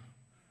in you?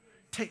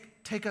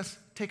 Take us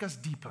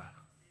deeper.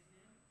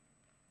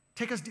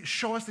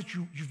 Show us that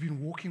you've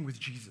been walking with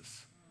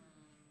Jesus.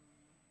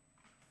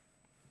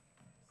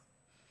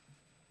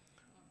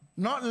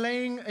 Not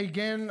laying,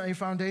 again, a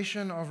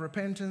foundation of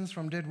repentance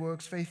from dead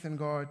works, faith in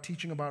God,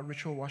 teaching about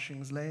ritual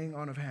washings, laying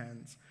on of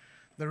hands,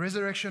 the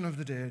resurrection of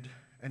the dead,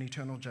 and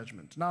eternal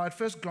judgment. Now, at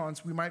first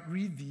glance, we might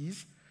read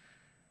these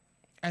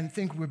and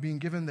think we're being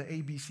given the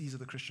ABCs of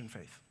the Christian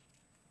faith.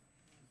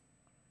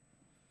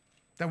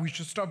 That we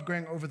should stop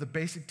going over the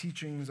basic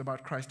teachings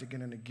about Christ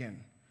again and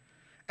again.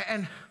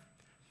 And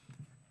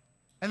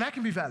that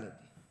can be valid.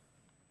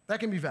 That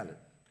can be valid.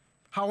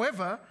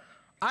 However,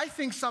 I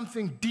think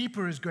something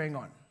deeper is going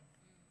on.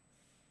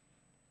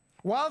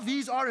 While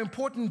these are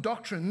important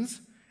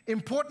doctrines,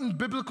 important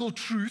biblical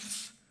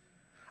truths,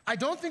 I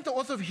don't think the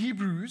author of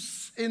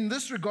Hebrews, in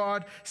this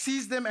regard,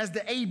 sees them as the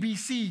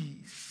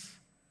ABCs.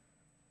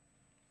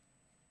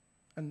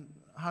 And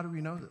how do we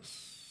know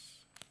this?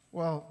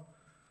 Well,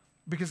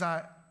 because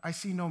I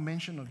see no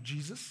mention of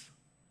Jesus.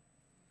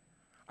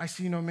 I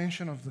see no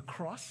mention of the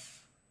cross.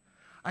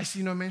 I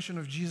see no mention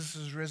of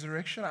Jesus'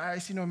 resurrection. I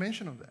see no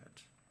mention of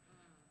that.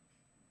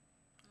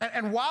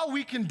 And while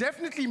we can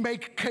definitely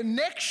make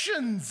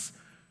connections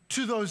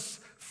to those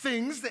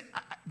things,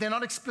 they're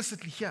not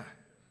explicitly here.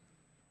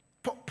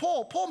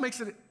 Paul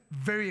makes it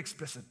very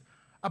explicit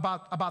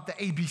about the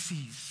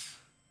ABCs.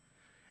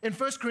 In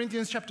 1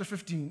 Corinthians chapter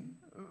 15,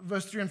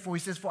 verse 3 and 4, he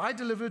says, "For I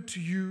delivered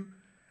to you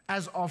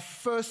as of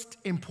first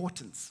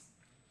importance."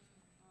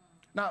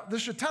 Now,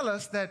 this should tell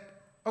us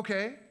that,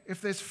 okay,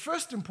 if there's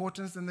first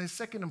importance, then there's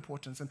second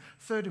importance, and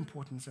third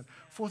importance, and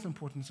fourth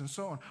importance, and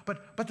so on.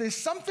 But there's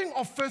something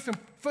of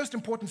first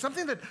importance,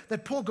 something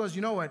that Paul goes,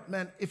 you know what,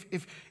 man,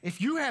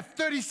 if you have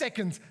 30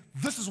 seconds,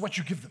 this is what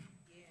you give them.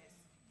 Yes.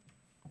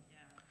 Yeah.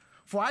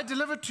 "For I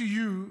delivered to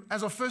you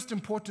as of first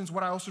importance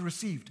what I also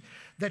received,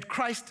 that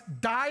Christ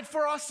died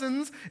for our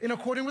sins in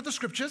accordance with the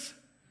Scriptures,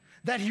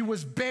 that he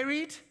was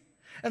buried,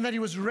 and that he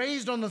was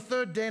raised on the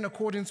third day in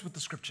accordance with the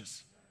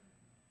Scriptures."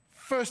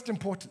 First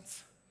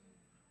importance.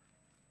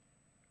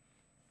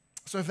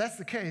 So if that's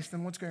the case,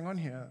 then what's going on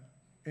here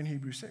in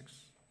Hebrews 6?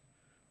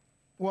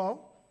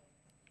 Well,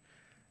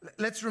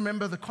 let's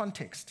remember the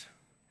context.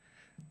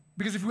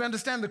 Because if we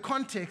understand the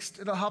context,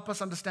 it'll help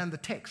us understand the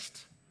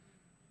text.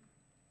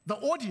 The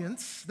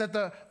audience that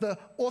the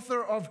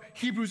author of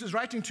Hebrews is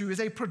writing to is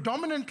a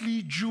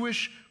predominantly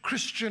Jewish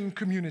Christian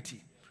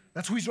community.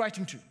 That's who he's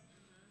writing to.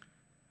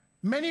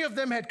 Many of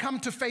them had come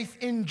to faith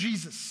in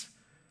Jesus.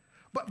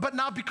 But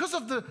now, because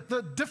of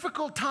the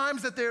difficult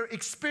times that they're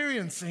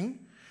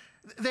experiencing,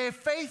 their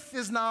faith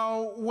is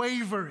now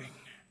wavering.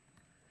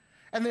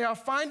 And they are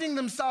finding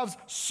themselves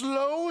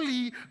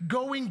slowly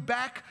going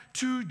back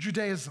to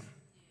Judaism.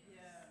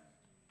 Yeah.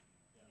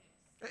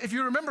 If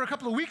you remember a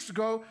couple of weeks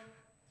ago,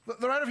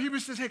 the writer of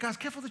Hebrews says, hey guys,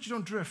 careful that you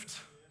don't drift.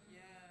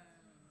 Yeah.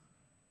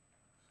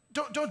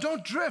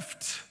 Don't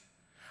drift.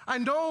 I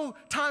know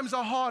times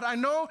are hard. I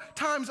know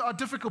times are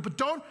difficult, but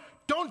don't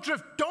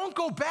drift. Don't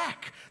go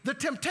back. The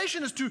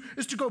temptation is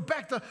to go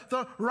back.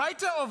 The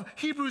writer of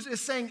Hebrews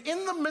is saying,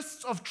 in the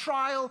midst of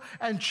trial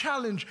and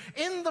challenge,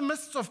 in the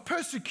midst of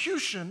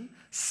persecution,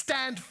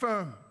 stand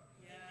firm.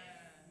 Yeah.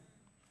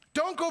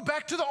 Don't go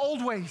back to the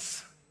old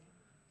ways.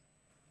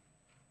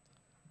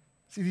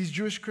 See, these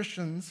Jewish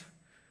Christians,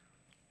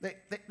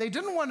 they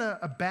didn't want to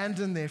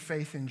abandon their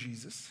faith in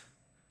Jesus,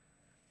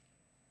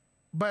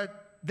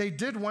 but they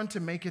did want to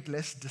make it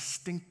less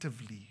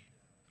distinctively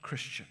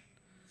Christian.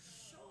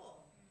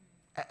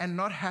 And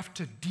not have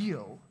to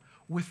deal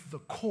with the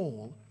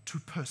call to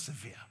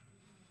persevere.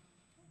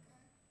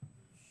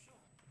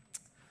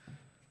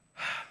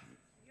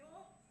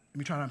 Let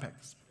me try and unpack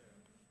this.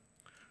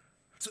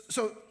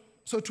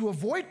 So to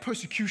avoid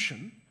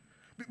persecution,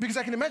 because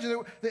I can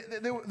imagine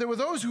there were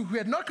those who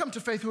had not come to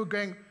faith who were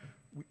going,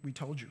 we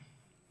told you.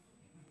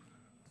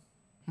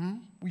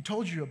 We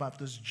told you about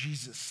this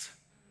Jesus.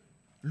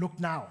 Look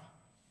now.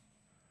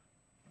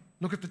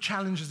 Look at the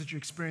challenges that you're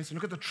experiencing.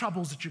 Look at the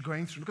troubles that you're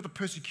going through. Look at the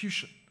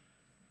persecution.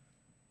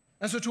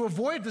 And so to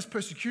avoid this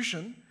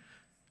persecution,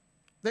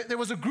 there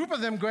was a group of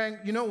them going,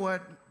 you know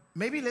what,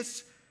 maybe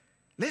let's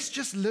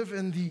just live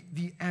in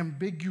the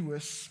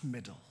ambiguous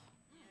middle.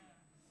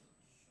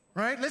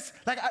 Right?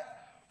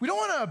 We don't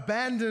want to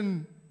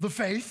abandon the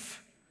faith,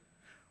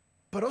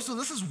 but also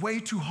this is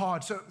way too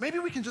hard. So maybe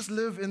we can just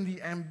live in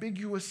the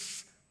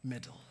ambiguous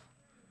middle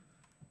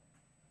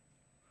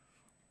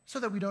so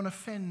that we don't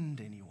offend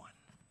anyone.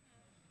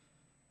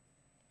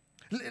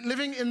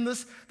 Living in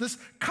this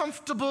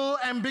comfortable,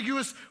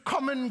 ambiguous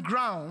common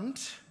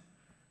ground,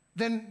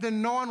 then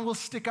no one will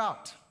stick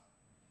out.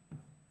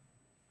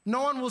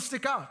 No one will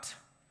stick out.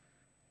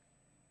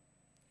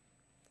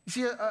 You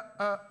see,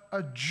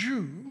 a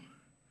Jew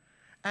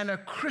and a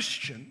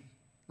Christian,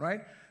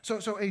 right?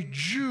 So a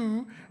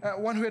Jew,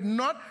 one who had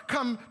not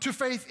come to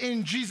faith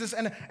in Jesus,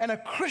 and a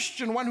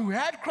Christian, one who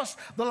had crossed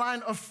the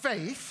line of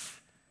faith,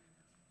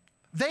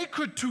 they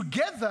could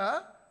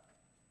together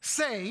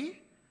say,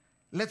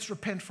 let's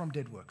repent from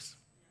dead works.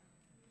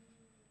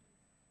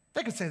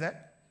 They could say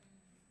that.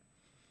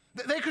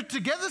 They could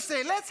together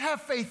say, let's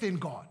have faith in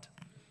God.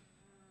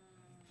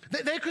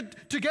 They could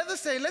together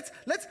say, let's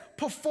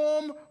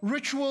perform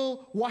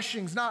ritual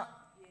washings. Now,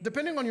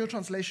 depending on your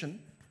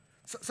translation,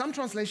 some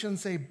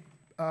translations say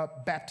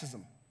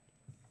baptism.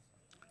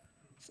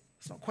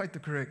 It's not quite the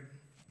correct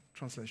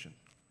translation,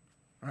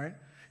 right?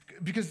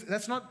 Because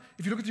that's not,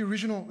 if you look at the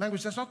original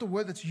language, that's not the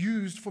word that's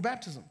used for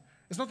baptism.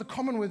 It's not the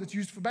common word that's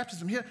used for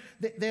baptism. Here,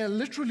 they're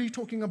literally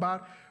talking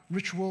about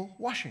ritual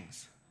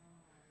washings.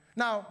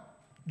 Now,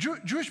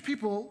 Jewish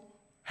people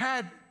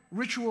had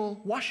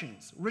ritual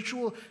washings,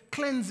 ritual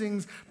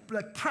cleansings,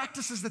 like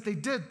practices that they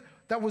did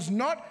that was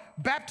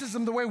not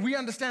baptism the way we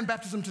understand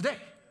baptism today.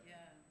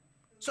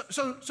 Yeah.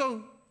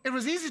 So it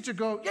was easy to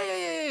go,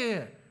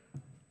 yeah.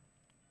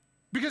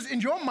 Because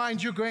in your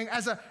mind, you're going,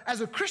 as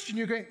a Christian,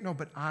 you're going, no,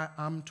 but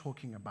I'm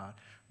talking about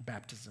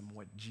baptism,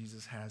 what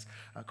Jesus has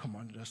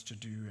commanded us to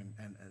do,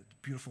 and a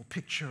beautiful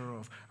picture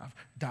of I've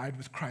died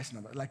with Christ.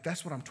 And like,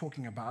 that's what I'm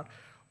talking about.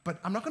 But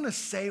I'm not going to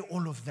say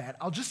all of that.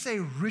 I'll just say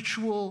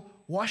ritual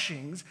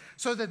washings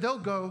so that they'll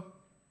go,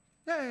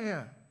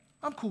 yeah,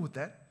 I'm cool with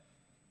that.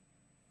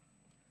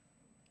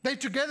 They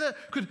together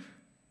could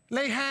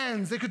lay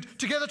hands. They could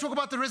together talk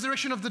about the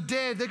resurrection of the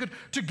dead. They could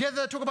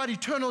together talk about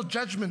eternal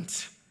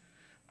judgment.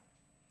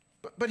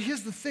 But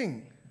here's the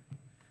thing.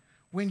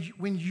 When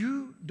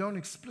you don't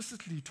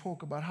explicitly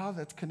talk about how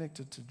that's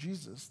connected to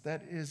Jesus,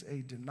 that is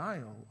a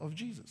denial of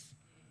Jesus.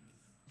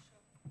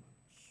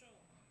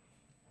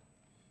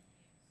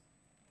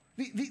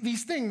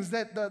 These things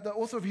that the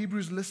author of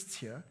Hebrews lists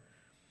here,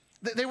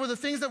 they were the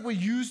things that were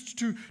used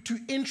to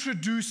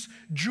introduce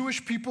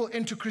Jewish people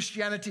into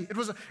Christianity. It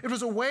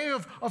was a way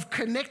of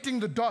connecting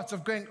the dots,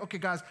 of going, okay,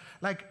 guys,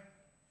 like,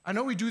 I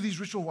know we do these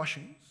ritual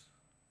washings,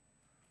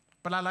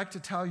 but I'd like to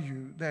tell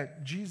you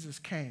that Jesus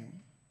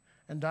came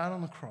and died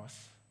on the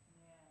cross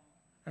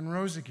and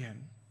rose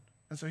again.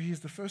 And so he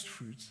is the first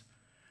fruits.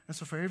 And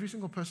so for every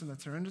single person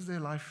that surrenders their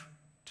life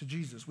to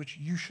Jesus, which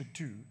you should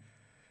do,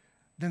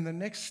 then the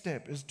next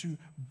step is to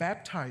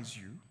baptize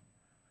you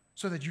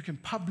so that you can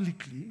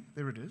publicly,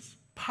 there it is,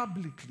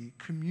 publicly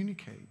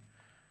communicate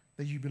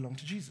that you belong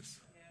to Jesus.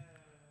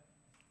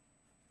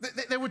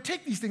 They would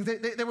take these things,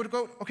 they would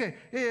go, okay,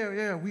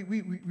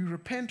 we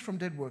repent from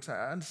dead works.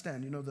 I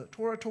understand, the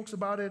Torah talks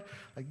about it,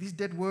 like these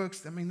dead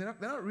works, I mean, they're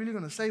not really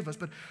going to save us,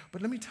 but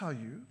let me tell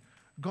you,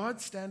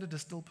 God's standard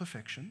is still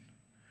perfection,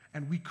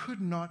 and we could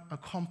not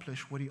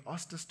accomplish what he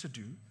asked us to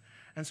do.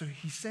 And so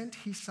he sent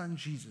his son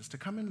Jesus to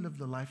come and live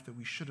the life that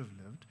we should have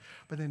lived,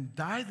 but then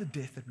die the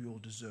death that we all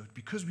deserved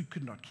because we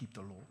could not keep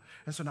the law.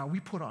 And so now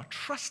we put our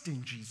trust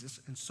in Jesus,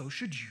 and so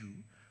should you,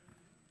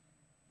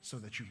 so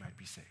that you might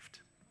be saved.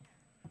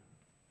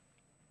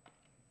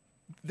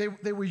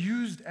 They were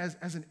used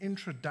as an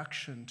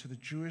introduction to the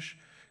Jewish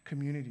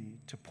community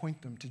to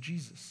point them to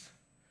Jesus.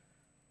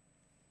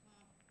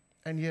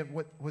 And yet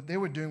what they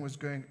were doing was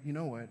going, you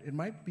know what, it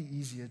might be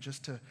easier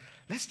just to,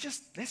 let's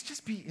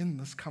just be in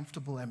this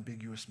comfortable,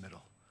 ambiguous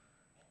middle.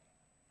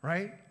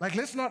 Right? Like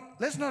let's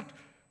not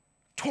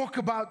talk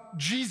about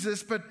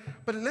Jesus, but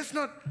let's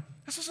not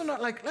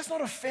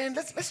offend,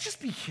 let's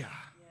just be here.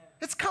 Yeah.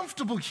 It's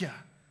comfortable here.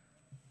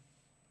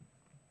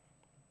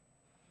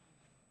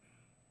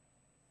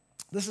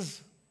 This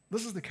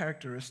is the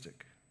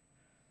characteristic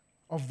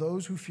of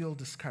those who feel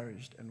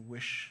discouraged and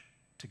wish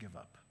to give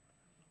up.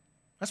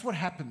 That's what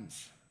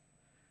happens.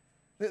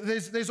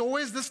 There's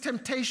always this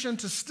temptation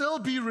to still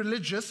be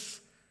religious,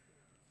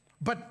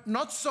 but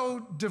not so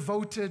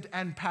devoted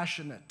and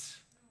passionate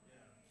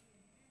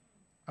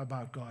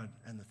about God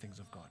and the things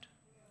of God.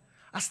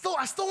 I still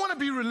want to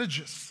be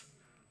religious,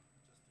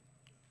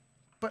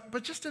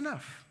 but just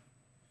enough.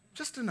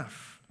 Just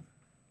enough.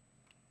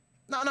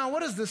 Now, what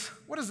does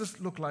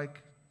this look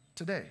like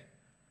today?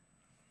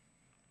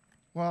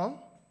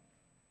 Well,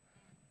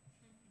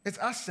 it's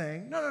us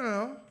saying,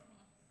 no.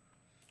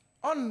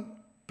 On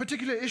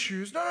particular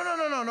issues,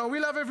 no, we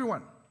love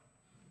everyone.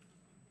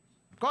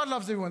 God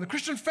loves everyone. The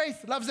Christian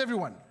faith loves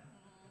everyone.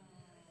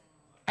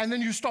 And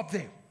then you stop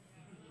there.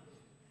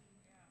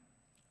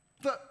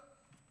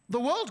 The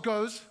world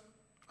goes,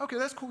 okay,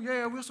 that's cool.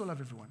 Yeah, we also love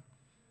everyone.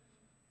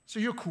 So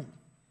you're cool.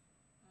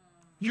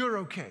 You're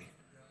okay.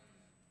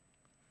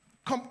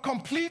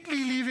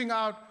 Completely leaving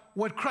out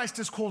what Christ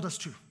has called us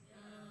to.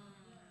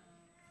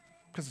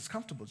 Because it's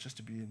comfortable just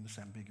to be in this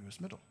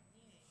ambiguous middle.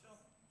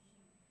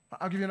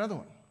 I'll give you another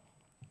one.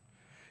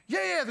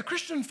 Yeah, the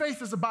Christian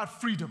faith is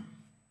about freedom.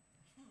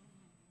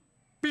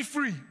 Be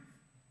free.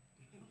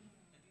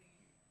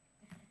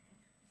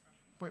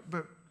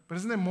 But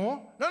isn't there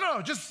more?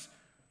 No, just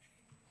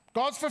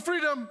God's for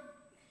freedom.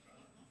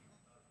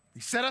 He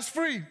set us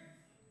free.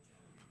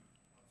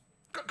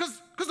 Because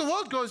the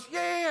world goes,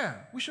 yeah,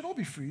 we should all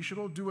be free. You should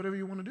all do whatever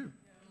you want to do.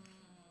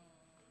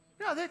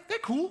 Yeah, they're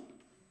cool.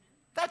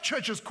 That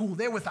church is cool.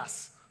 They're with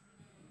us.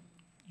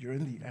 You're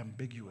in the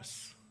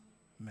ambiguous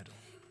middle.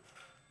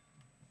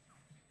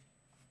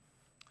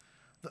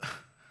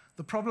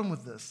 The problem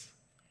with this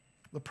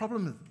The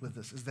problem with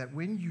this is that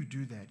when you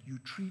do that, you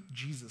treat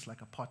Jesus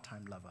like a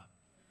part-time lover.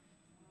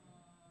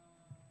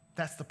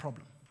 That's the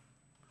problem.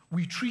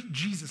 We treat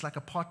Jesus like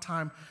a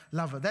part-time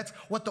lover. That's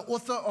what the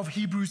author of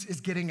Hebrews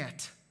is getting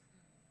at.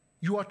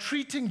 You are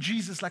treating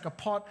Jesus like a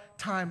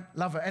part-time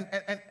lover.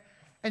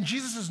 And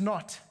Jesus is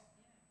not.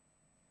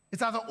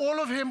 It's either all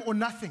of him or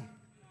nothing.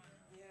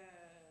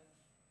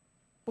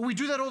 But we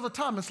do that all the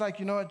time. It's like,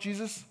 you know what,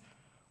 Jesus,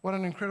 what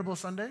an incredible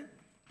Sunday.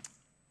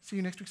 See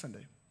you next week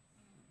Sunday.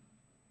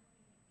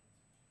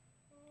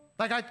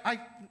 Like I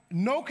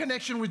no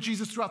connection with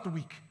Jesus throughout the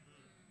week.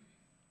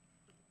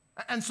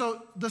 And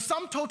so the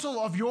sum total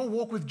of your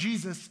walk with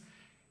Jesus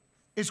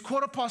is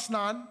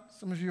 9:15,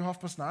 some of you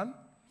 9:30,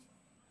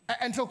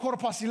 until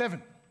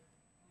 11:15.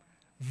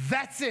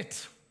 That's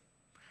it.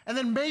 And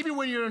then maybe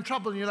when you're in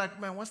trouble and you're like,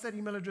 man, what's that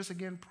email address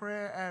again?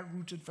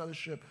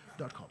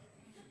 prayer@rootedfellowship.com.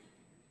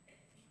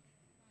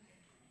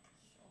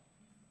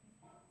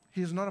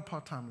 He is not a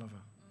part-time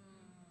lover.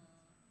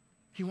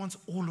 He wants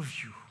all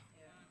of you.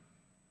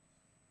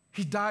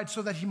 He died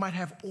so that he might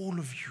have all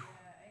of you.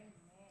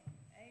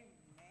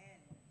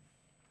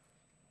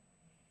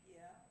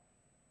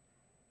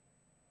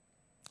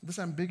 This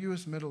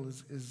ambiguous middle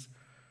is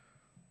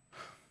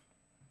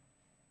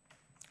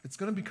it's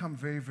going to become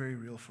very, very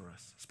real for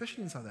us,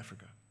 especially in South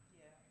Africa.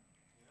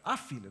 I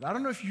feel it. I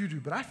don't know if you do,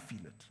 but I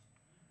feel it.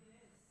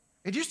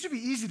 It used to be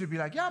easy to be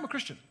like, yeah, I'm a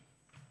Christian.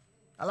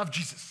 I love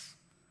Jesus.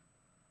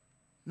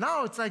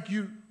 Now it's like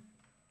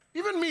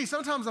even me,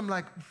 sometimes I'm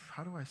like,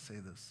 how do I say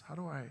this? How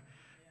do I?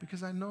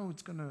 Because I know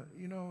it's going to,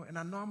 and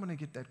I know I'm going to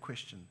get that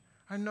question.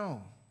 I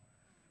know.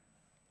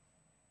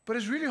 But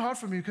it's really hard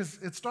for me because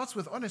it starts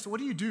with honest. What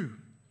do you do?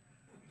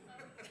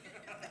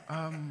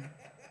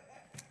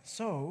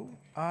 So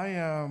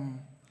I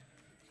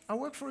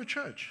work for a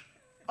church.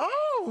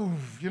 Oh,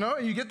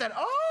 and you get that,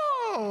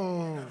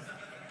 oh.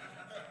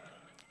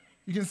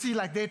 You can see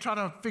like they're trying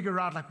to figure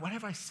out like, what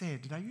have I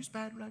said? Did I use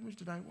bad language?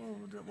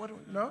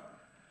 No?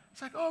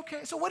 It's like,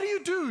 okay, so what do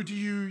you do? Do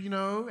you,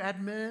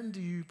 admin?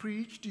 Do you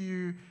preach?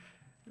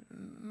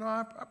 No,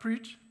 I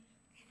preach.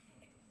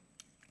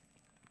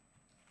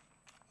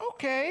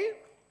 Okay.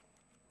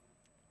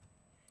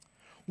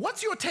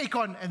 What's your take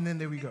on, and then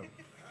there we go.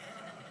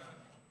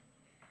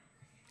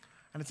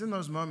 And it's in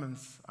those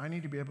moments I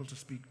need to be able to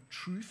speak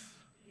truth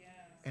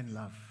and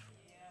love.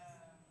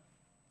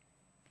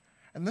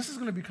 And this is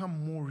going to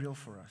become more real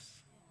for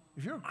us.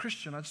 If you're a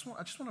Christian, I just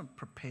want to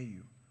prepare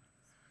you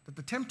that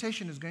the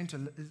temptation is going to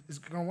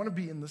want to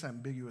be in this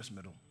ambiguous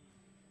middle.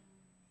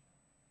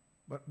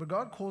 But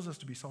God calls us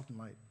to be salt and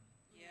light.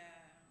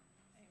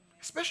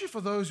 Especially for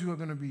those who are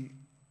going to be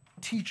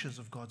teachers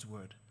of God's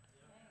word.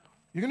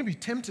 You're going to be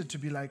tempted to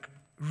be like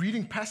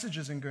reading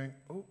passages and going,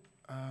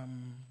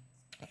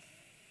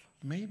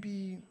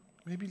 maybe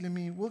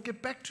we'll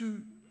get back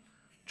to,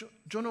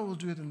 Jonah will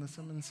do it in the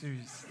sermon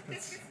series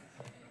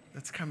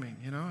that's coming,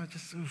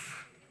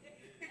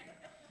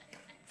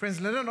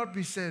 Friends, let it not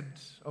be said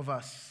of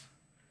us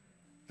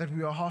that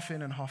we are half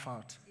in and half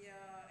out.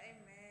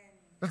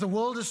 That the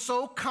world is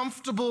so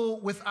comfortable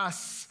with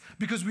us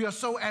because we are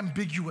so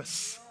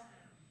ambiguous.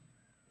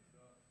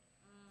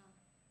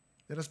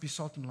 Let us be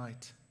salt and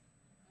light.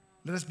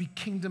 Let us be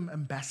kingdom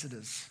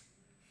ambassadors.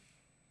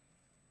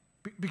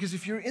 Because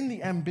if you're in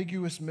the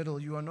ambiguous middle,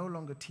 you are no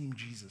longer Team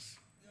Jesus.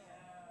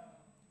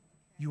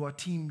 You are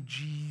Team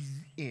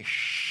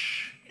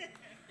Jesus-ish.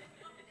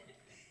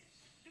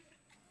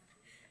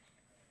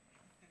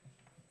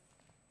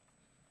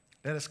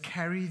 Let us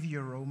carry the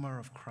aroma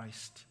of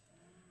Christ.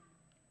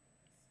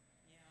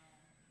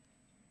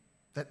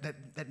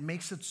 That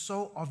makes it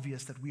so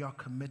obvious that we are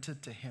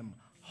committed to him.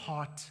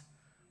 Heart,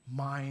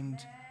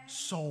 mind,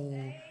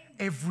 soul,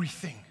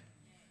 everything.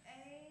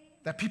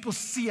 That people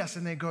see us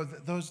and they go,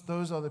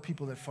 those are the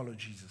people that follow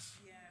Jesus.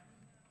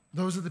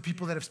 Those are the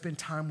people that have spent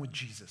time with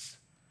Jesus.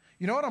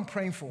 You know what I'm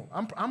praying for?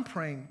 I'm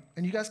praying,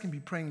 and you guys can be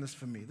praying this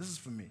for me. This is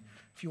for me.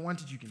 If you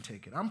want it, you can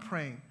take it. I'm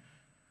praying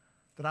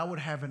that I would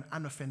have an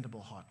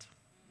unoffendable heart.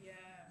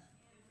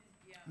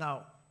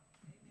 Now,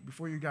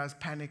 before you guys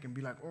panic and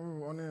be like,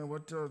 oh, I'm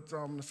going to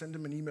send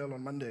him an email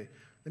on Monday.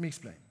 Let me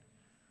explain.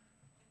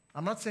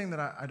 I'm not saying that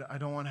I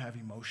don't want to have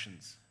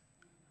emotions.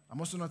 I'm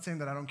also not saying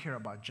that I don't care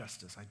about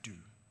justice. I do.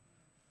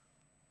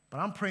 But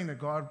I'm praying that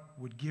God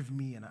would give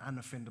me an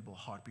unoffendable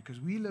heart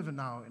because we live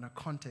now in a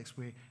context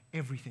where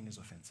everything is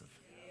offensive.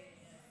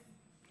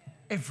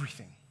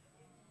 Everything.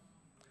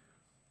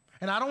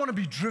 And I don't want to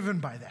be driven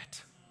by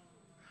that.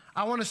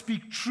 I want to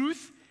speak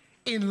truth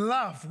in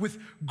love with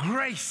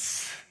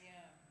grace.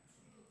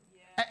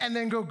 And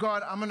then go,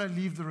 God, I'm going to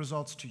leave the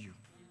results to you.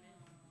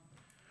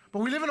 But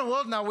we live in a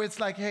world now where it's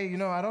like, hey,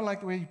 I don't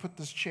like the way you put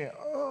this chair.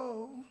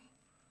 Oh,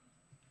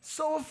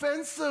 so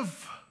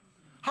offensive.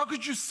 How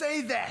could you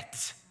say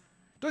that?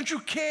 Don't you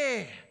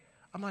care?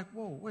 I'm like,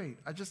 whoa, wait.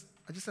 I just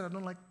said I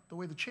don't like the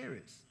way the chair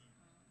is.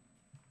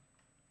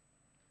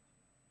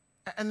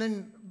 And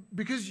then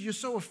because you're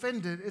so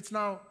offended,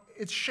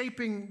 it's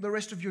shaping the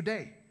rest of your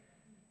day.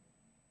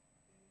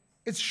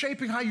 It's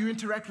shaping how you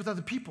interact with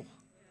other people.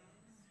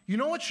 You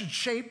know what should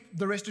shape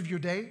the rest of your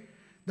day?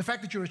 the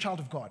fact that you're a child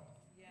of God.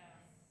 Yeah.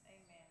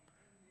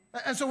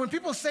 Amen. And so when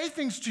people say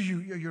things to you,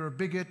 you're a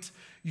bigot,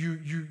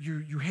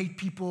 you hate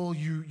people,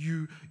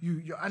 you're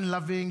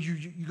unloving,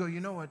 you go, you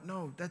know what?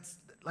 No, that's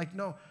like,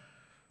 no.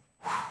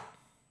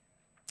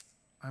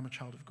 I'm a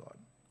child of God.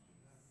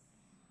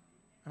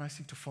 And I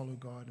seek to follow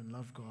God and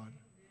love God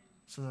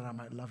so that I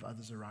might love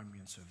others around me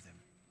and serve them.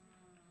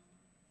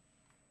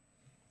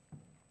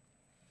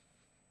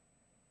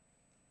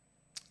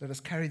 Let us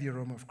carry the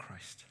aroma of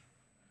Christ.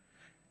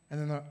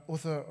 And then the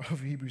author of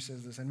Hebrews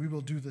says this, and we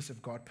will do this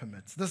if God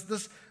permits.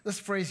 This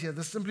phrase here,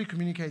 this simply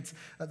communicates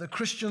the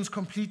Christian's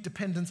complete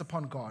dependence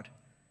upon God.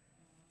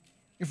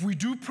 If we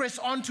do press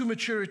on to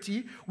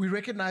maturity, we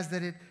recognize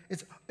that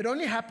it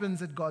only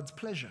happens at God's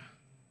pleasure.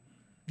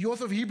 The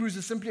author of Hebrews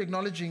is simply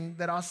acknowledging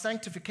that our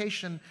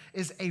sanctification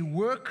is a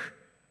work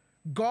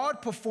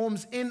God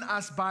performs in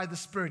us by the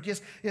Spirit.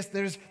 Yes,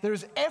 there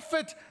is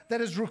effort that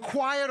is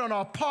required on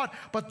our part,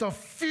 but the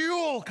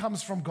fuel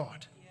comes from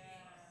God.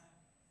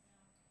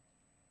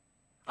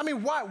 I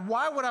mean,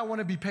 why would I want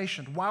to be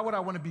patient? Why would I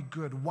want to be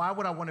good? Why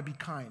would I want to be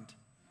kind?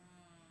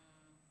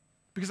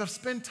 Because I've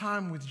spent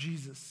time with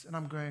Jesus and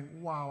I'm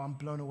going, wow, I'm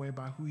blown away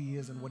by who he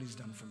is and what he's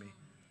done for me.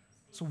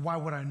 So why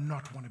would I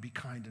not want to be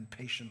kind and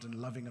patient and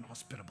loving and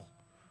hospitable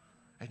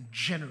and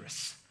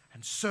generous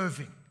and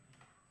serving?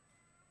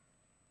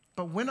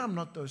 But when I'm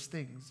not those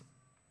things,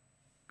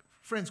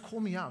 friends,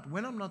 call me out.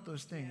 When I'm not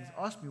those things,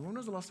 ask me, when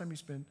was the last time you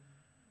spent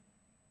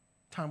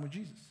time with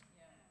Jesus?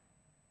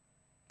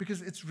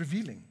 Because it's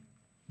revealing.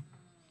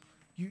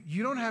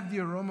 You don't have the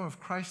aroma of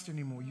Christ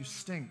anymore. You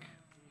stink.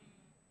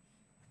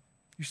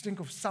 You stink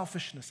of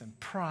selfishness and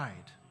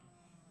pride.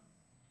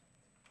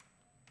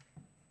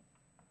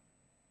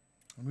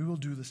 And we will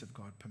do this if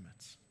God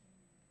permits.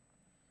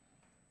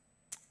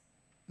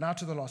 Now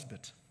to the last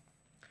bit,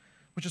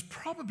 which is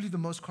probably the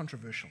most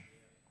controversial.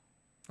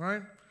 All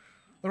right?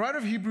 The writer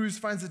of Hebrews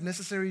finds it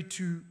necessary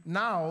to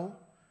now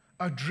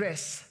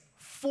address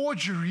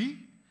forgery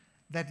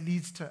that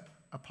leads to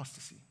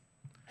apostasy.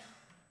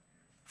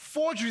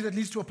 Forgery that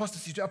leads to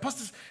apostasy.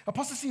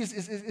 Apostasy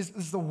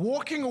is the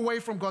walking away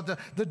from God,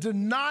 the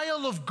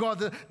denial of God,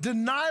 the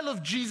denial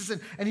of Jesus.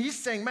 And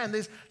he's saying, man,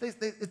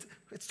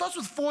 it starts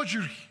with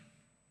forgery.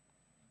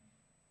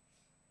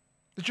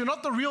 That you're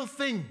not the real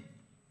thing.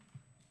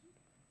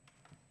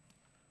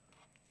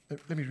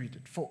 Let me read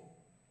it.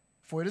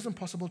 For it is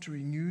impossible to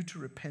renew to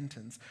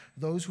repentance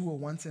those who were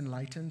once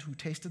enlightened, who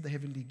tasted the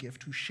heavenly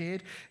gift, who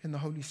shared in the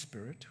Holy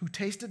Spirit, who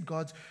tasted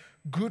God's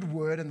good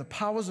word and the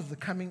powers of the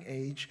coming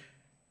age,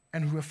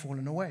 and who have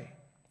fallen away.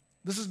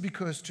 This is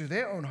because to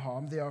their own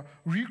harm they are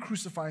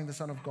re-crucifying the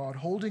Son of God,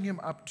 holding him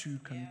up to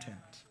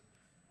contempt.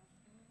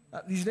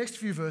 These next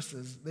few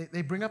verses,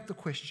 they bring up the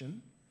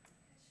question,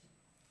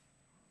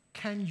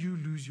 can you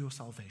lose your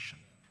salvation?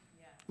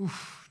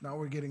 Oof, now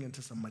we're getting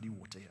into some muddy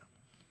water here.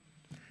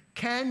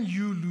 Can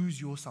you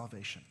lose your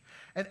salvation?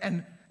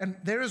 And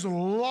there is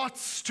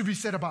lots to be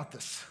said about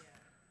this.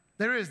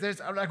 There's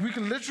like we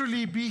can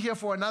literally be here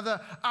for another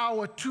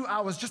hour, 2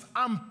 hours, just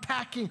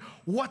unpacking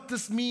what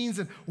this means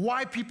and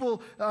why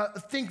people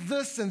think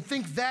this and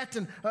think that.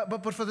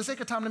 But for the sake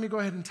of time, let me go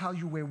ahead and tell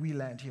you where we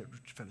land here at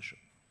Rich Fellowship.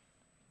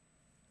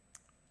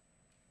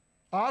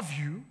 Our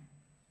view,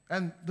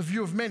 and the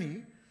view of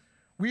many,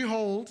 we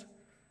hold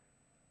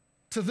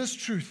to this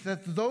truth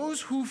that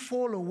those who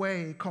fall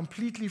away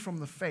completely from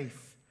the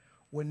faith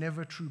were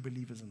never true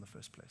believers in the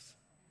first place.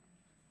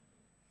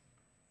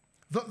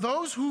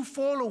 Those who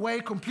fall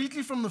away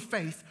completely from the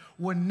faith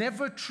were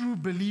never true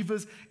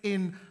believers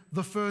in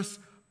the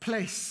first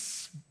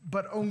place,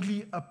 but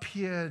only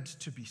appeared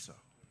to be so.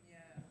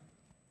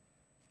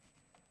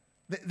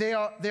 They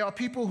are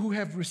people who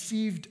have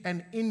received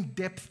an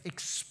in-depth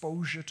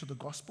exposure to the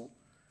gospel,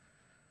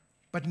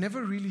 but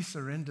never really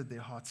surrendered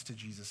their hearts to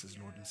Jesus as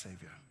Lord and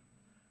Savior.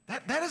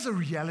 That is a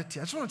reality.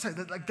 I just want to tell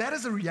you that, that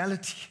is a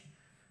reality.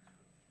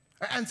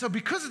 And so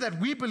because of that,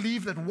 we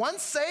believe that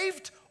once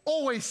saved,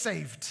 always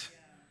saved.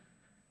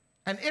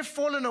 And if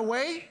fallen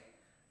away,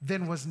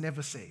 then was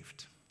never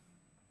saved.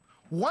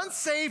 Once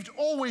saved,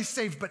 always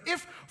saved. But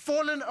if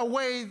fallen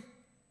away,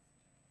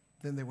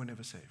 then they were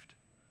never saved.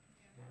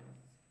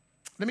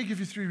 Let me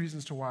give you 3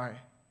 reasons to why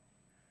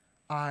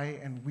I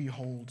and we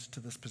hold to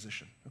this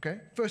position. Okay?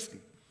 Firstly,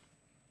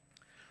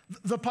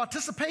 the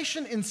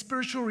participation in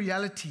spiritual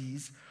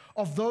realities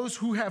of those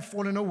who have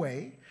fallen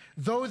away,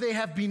 though they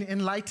have been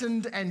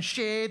enlightened and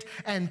shared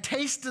and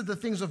tasted the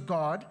things of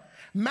God,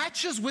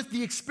 matches with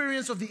the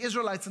experience of the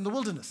Israelites in the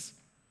wilderness.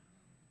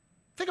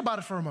 Think about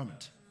it for a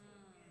moment.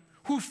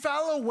 Who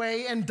fell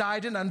away and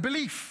died in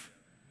unbelief.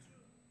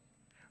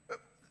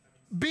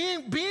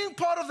 Being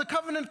part of the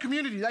covenant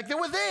community, like they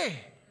were there.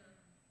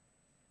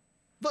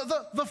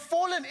 The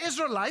fallen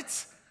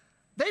Israelites,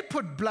 they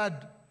put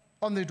blood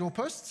on their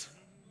doorposts.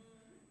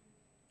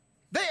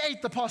 They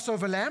ate the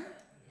Passover lamb.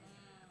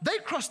 They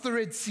crossed the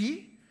Red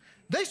Sea.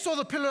 They saw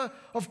the pillar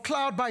of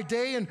cloud by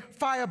day and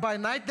fire by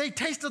night. They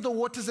tasted the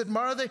waters at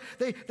Marah.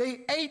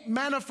 They ate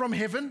manna from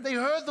heaven. They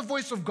heard the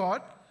voice of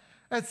God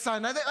at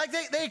Sinai.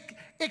 They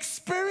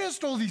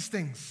experienced all these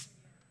things.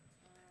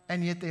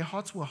 and yet their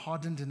hearts were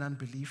hardened in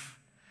unbelief,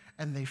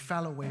 and they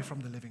fell away from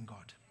the living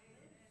God.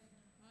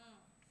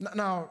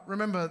 Now,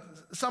 remember,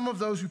 some of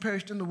those who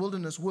perished in the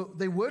wilderness,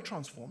 they were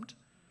transformed,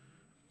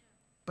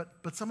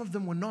 but some of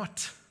them were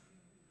not.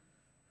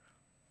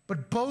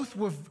 But both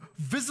were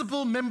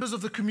visible members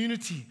of the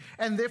community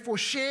and therefore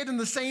shared in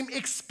the same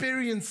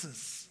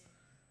experiences.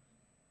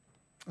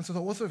 And so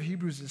the author of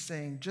Hebrews is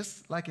saying,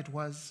 just like it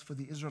was for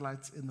the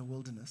Israelites in the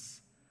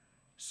wilderness,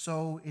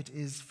 so it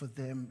is for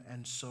them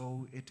and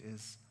so it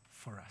is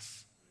for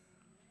us.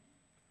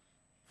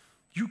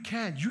 You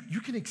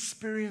can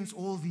experience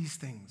all these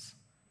things.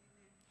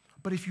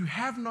 But if you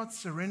have not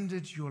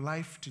surrendered your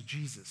life to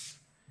Jesus,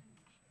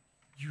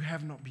 you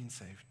have not been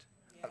saved.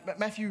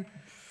 Yeah.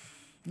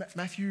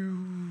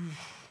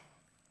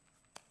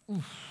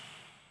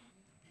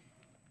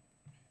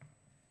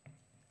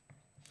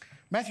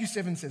 Matthew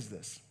 7 says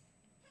this.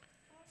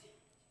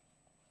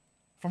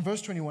 From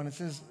verse 21, it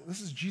says, this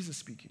is Jesus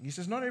speaking. He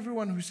says, not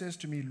everyone who says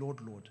to me,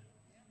 Lord, Lord,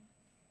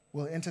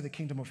 will enter the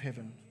kingdom of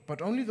heaven,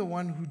 but only the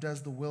one who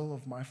does the will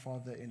of my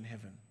Father in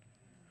heaven.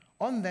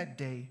 On that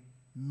day,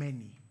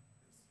 many.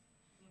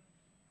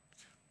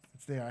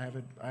 It's there.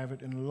 I have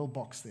it in a little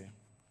box there.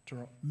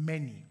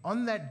 Many.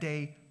 On that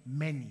day,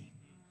 many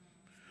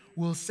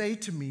will say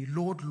to me,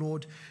 Lord,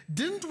 Lord,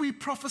 didn't we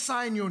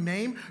prophesy in your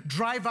name,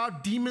 drive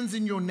out demons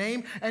in your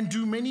name, and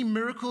do many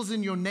miracles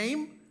in your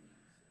name?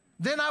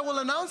 Then I will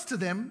announce to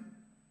them,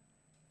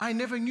 I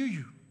never knew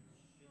you.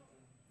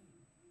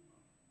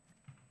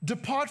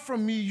 Depart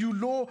from me, you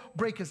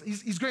lawbreakers.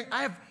 He's going,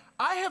 I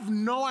have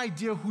no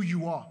idea who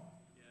you are.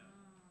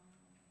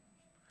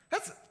 Do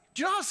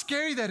you know how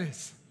scary that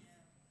is?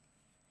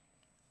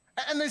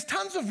 And there's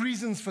tons of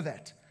reasons for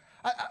that.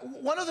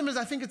 One of them is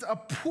I think it's a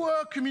poor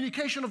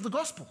communication of the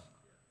gospel.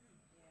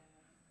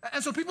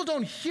 And so people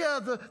don't hear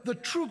the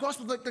true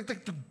gospel,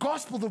 the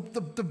gospel,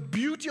 the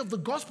beauty of the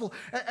gospel.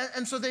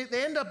 And so they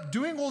end up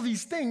doing all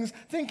these things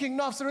thinking,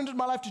 no, I've surrendered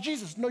my life to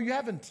Jesus. No, you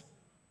haven't.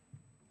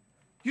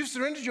 You've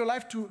surrendered your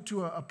life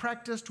to a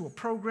practice, to a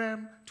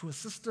program, to a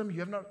system. You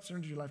have not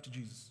surrendered your life to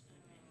Jesus.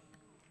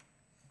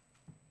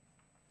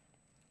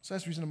 So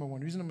that's reason number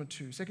one. Reason number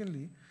two.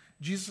 Secondly,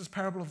 Jesus'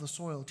 parable of the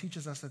soil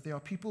teaches us that there are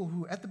people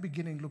who at the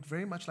beginning look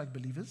very much like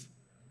believers,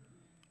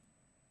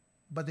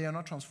 but they are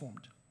not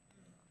transformed.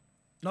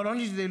 Not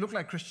only do they look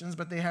like Christians,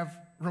 but they have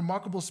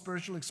remarkable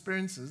spiritual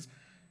experiences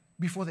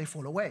before they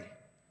fall away.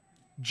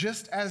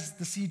 Just as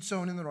the seed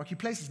sown in the rocky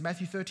places.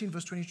 Matthew 13,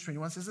 verse 20 to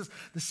 21 says this,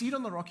 the seed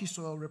on the rocky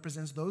soil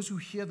represents those who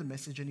hear the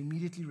message and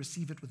immediately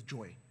receive it with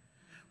joy.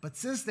 But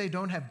since they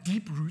don't have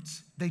deep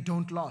roots, they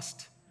don't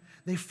last.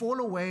 They fall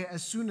away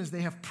as soon as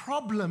they have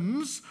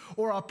problems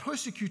or are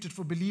persecuted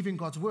for believing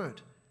God's word.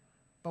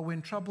 But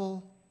when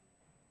trouble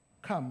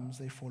comes,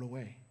 they fall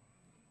away.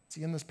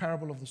 See, in this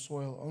parable of the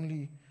soil,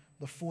 only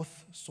the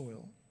fourth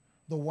soil,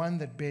 the one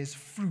that bears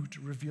fruit,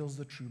 reveals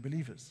the true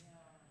believers.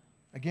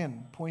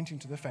 Again, pointing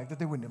to the fact that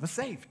they were never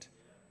saved.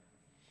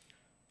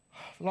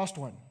 Last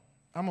one.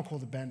 I'm going to call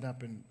the band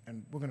up and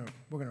we're going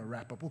to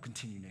wrap up. We'll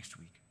continue next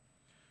week.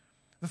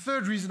 The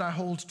third reason I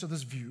hold to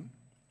this view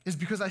is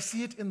because I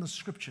see it in the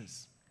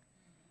scriptures.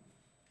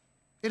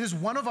 It is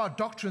one of our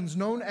doctrines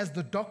known as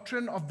the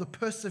doctrine of the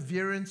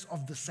perseverance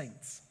of the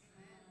saints.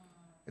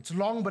 It's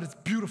long, but it's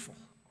beautiful.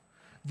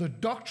 The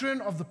doctrine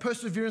of the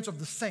perseverance of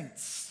the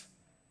saints.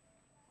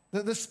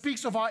 This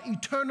speaks of our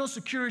eternal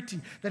security,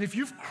 that if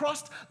you've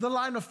crossed the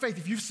line of faith,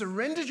 if you've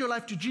surrendered your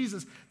life to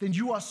Jesus, then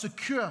you are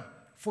secure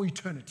for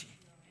eternity.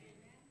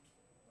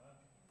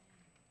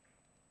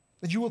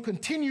 That you will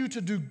continue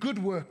to do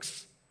good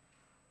works,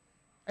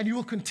 and you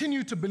will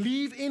continue to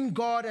believe in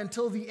God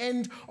until the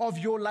end of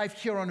your life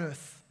here on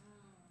earth.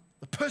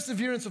 The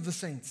perseverance of the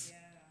saints.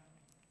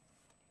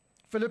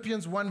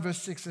 Philippians 1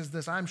 verse 6 says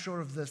this, I am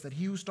sure of this, that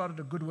he who started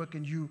a good work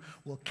in you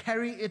will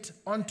carry it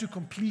on to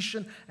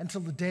completion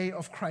until the day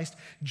of Christ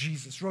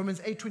Jesus.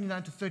 Romans 8,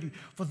 29 to 30.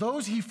 For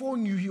those he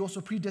foreknew, he also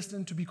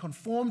predestined to be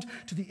conformed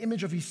to the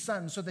image of his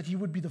Son, so that he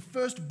would be the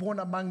firstborn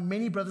among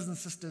many brothers and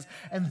sisters.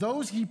 And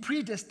those he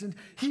predestined,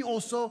 he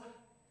also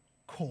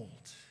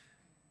called.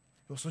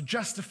 He also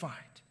justified.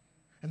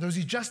 And those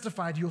he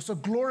justified, he also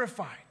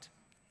glorified.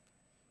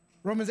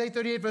 Romans 8,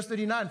 38, verse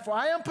 39. For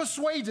I am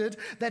persuaded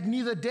that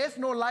neither death,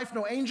 nor life,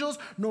 nor angels,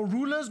 nor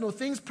rulers, nor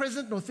things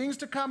present, nor things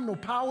to come, nor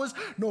powers,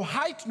 nor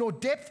height, nor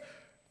depth,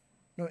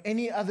 nor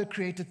any other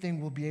created thing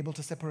will be able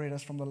to separate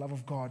us from the love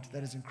of God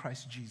that is in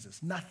Christ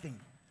Jesus. Nothing.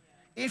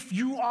 If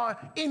you are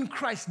in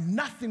Christ,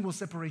 nothing will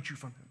separate you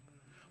from him.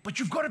 But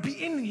you've got to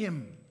be in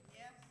him.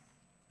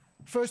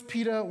 1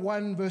 Peter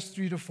 1 verse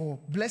 3 to 4.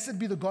 Blessed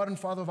be the God and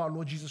Father of our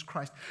Lord Jesus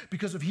Christ.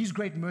 Because of his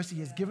great mercy,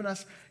 he has given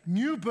us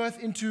new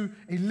birth into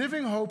a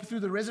living hope through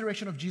the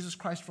resurrection of Jesus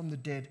Christ from the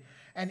dead,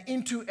 and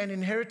into an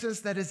inheritance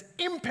that is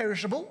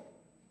imperishable,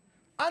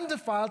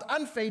 undefiled,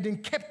 unfading,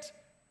 kept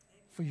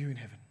for you in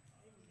heaven.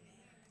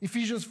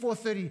 Ephesians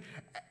 4:30.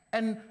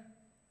 And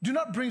do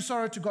not bring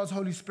sorrow to God's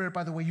Holy Spirit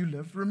by the way you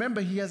live.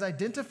 Remember, he has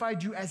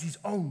identified you as his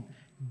own,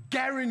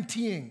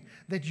 guaranteeing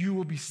that you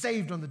will be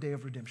saved on the day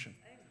of redemption.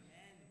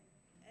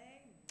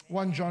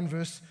 1 John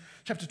verse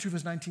chapter 2,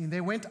 verse 19,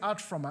 they went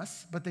out from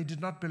us, but they did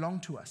not belong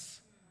to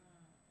us.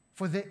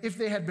 For if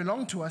they had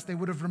belonged to us, they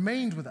would have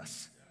remained with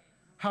us.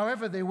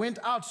 However, they went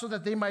out so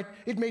that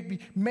it may be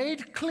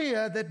made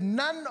clear that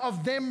none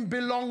of them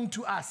belonged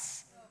to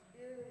us.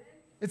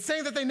 It's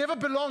saying that they never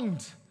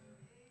belonged.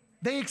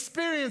 They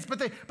experienced, but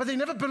they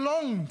never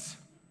belonged.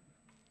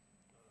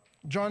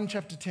 John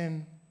chapter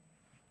 10,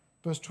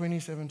 verse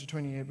 27 to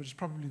 28, which is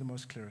probably the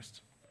most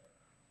clearest.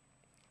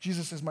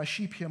 Jesus says, my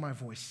sheep hear my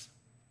voice.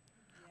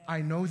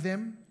 I know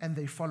them and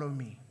they follow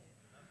me.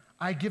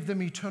 I give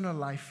them eternal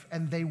life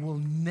and they will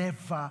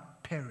never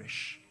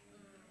perish.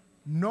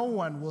 No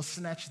one will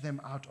snatch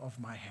them out of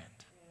my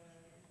hand.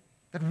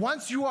 That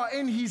once you are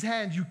in his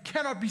hand, you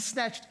cannot be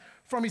snatched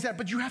from his hand,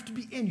 but you have to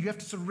be in. You have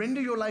to surrender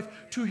your life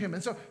to him.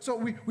 And so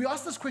we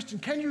ask this question,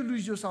 can you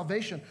lose your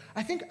salvation?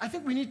 I think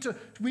we need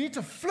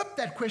to flip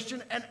that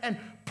question and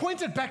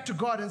point it back to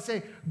God and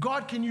say,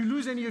 God, can you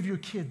lose any of your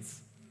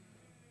kids?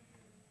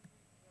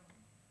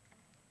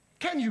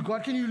 Can you,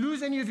 God? Can you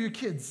lose any of your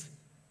kids?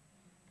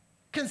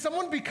 Can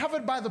someone be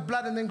covered by the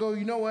blood and then go,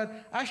 you know what,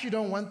 I actually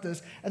don't want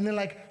this, and then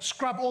like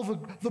scrub all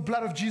the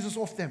blood of Jesus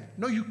off them?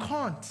 No, you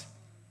can't.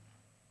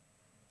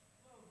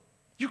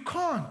 You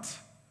can't.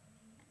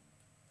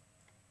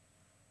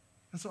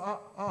 And so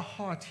our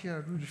heart here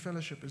at Rooted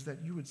Fellowship is that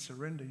you would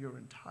surrender your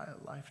entire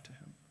life to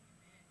him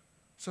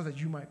so that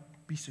you might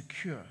be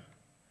secure,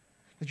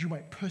 that you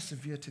might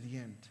persevere to the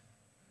end.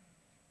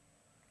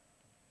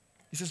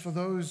 He says, for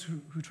those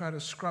who try to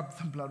scrub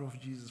the blood off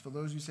Jesus, for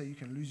those who say you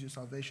can lose your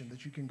salvation,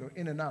 that you can go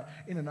in and out,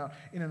 in and out,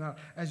 in and out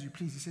as you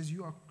please. He says,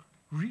 you are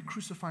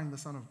re-crucifying the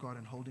Son of God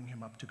and holding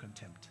him up to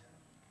contempt.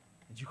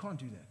 And you can't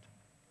do that.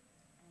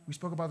 We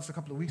spoke about this a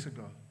couple of weeks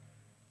ago.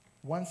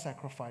 One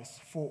sacrifice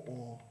for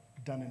all,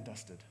 done and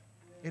dusted.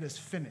 It is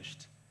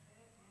finished.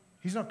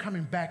 He's not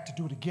coming back to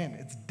do it again.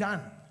 It's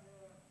done.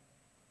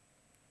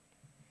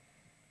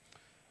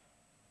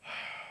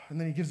 And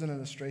then he gives an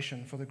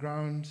illustration. For the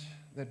ground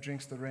that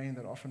drinks the rain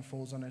that often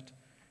falls on it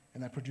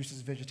and that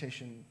produces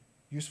vegetation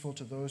useful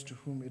to those to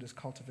whom it is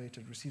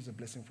cultivated receives a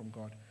blessing from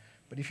God.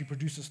 But if he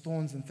produces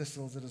thorns and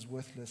thistles, it is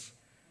worthless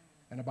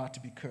and about to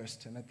be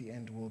cursed, and at the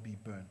end will be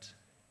burnt.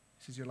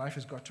 He says your life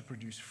has got to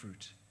produce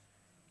fruit.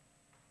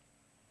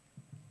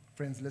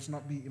 Friends, let's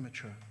not be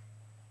immature.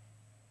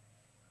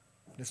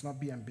 Let's not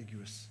be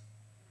ambiguous.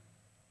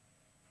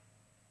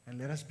 And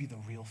let us be the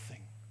real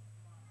thing.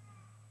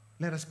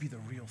 Let us be the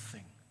real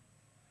thing.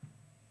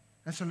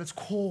 And so let's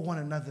call one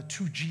another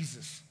to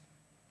Jesus,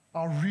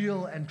 our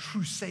real and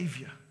true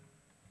Savior.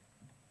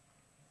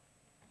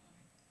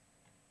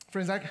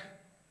 Friends, I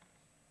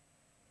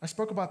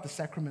spoke about the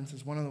sacraments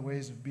as one of the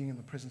ways of being in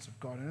the presence of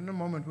God. And in a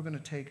moment, we're going to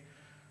take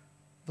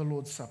the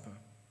Lord's Supper.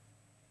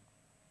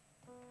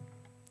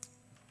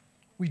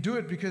 We do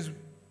it because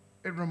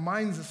it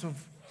reminds us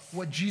of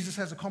what Jesus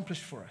has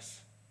accomplished for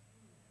us.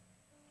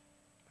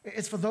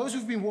 It's for those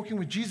who've been walking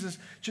with Jesus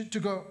to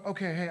go,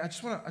 okay, hey, I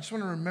just want to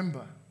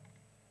remember.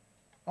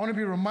 I want to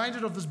be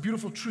reminded of this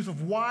beautiful truth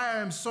of why I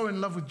am so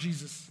in love with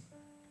Jesus.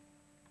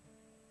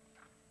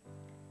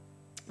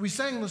 We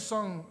sang the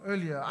song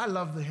earlier. I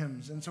love the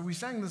hymns. And so we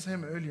sang this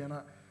hymn earlier. And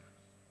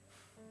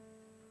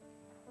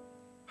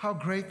how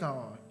great thou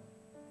art.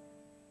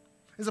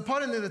 There's a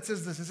part in there that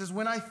says this. It says,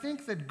 when I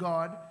think that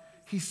God,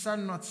 his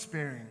son not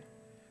sparing,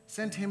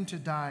 sent him to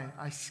die,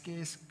 I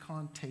scarce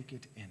can't take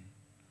it in.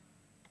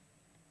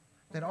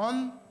 That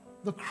on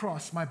the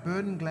cross, my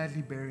burden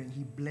gladly bearing,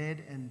 he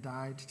bled and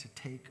died to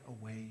take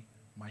away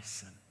my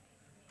sin.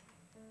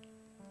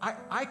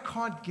 I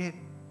can't get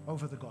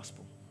over the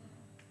gospel.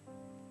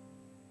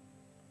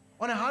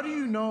 Ona, how do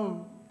you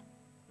know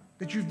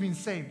that you've been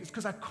saved? It's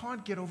because I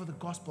can't get over the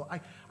gospel.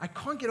 I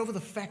can't get over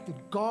the fact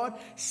that God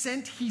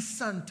sent his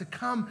son to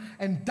come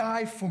and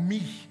die for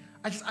me.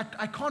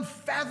 I can't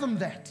fathom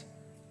that.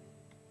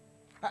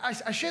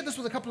 I shared this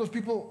with a couple of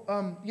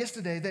people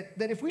yesterday,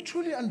 that if we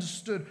truly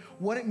understood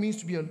what it means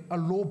to be a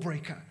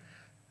lawbreaker,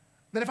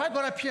 that if I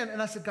got up here and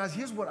I said, guys,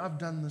 here's what I've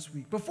done this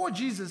week. Before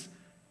Jesus,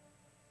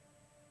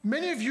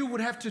 many of you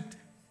would have to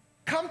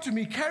come to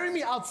me, carry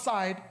me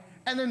outside,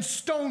 and then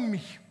stone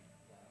me.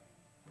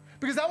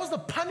 Because that was the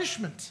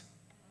punishment.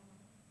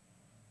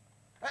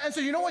 And so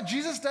you know what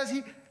Jesus does?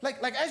 He,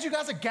 like as you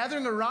guys are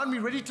gathering around me,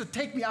 ready to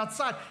take me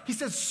outside, he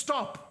says,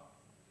 stop.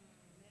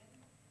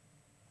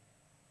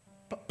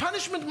 But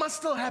punishment must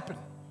still happen.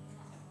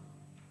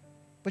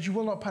 But you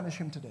will not punish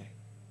him today.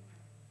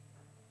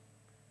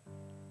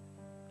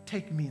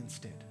 Take me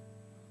instead.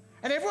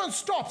 And everyone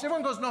stops.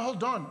 Everyone goes, no,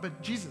 hold on.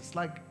 But Jesus,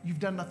 you've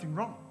done nothing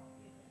wrong.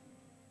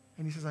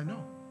 And he says, I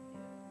know.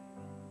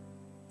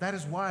 That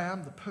is why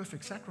I'm the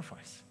perfect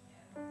sacrifice.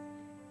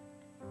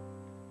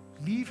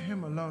 Leave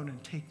him alone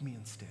and take me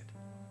instead.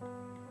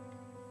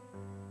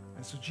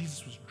 And so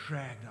Jesus was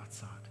dragged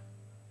outside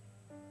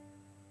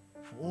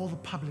for all the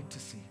public to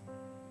see.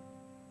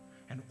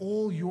 And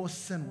all your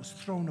sin was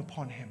thrown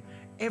upon him.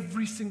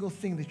 Every single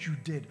thing that you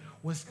did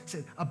was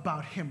said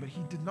about him, but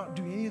he did not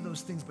do any of those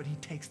things, but he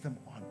takes them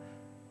on.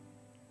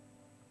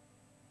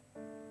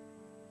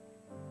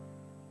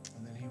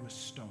 And then he was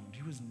stoned.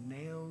 he was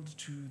nailed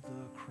to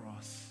the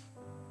cross.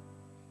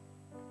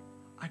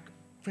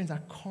 Friends, I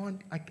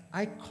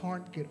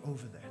can't get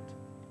over that.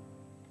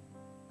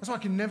 That's why I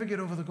can never get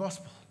over the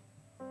gospel.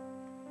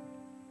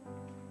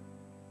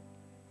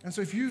 And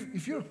so if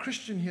you're a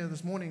Christian here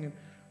this morning, and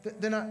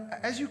then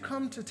as you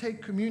come to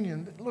take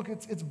communion, look,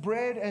 it's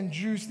bread and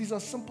juice. These are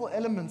simple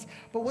elements.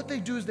 But what they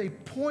do is they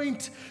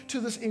point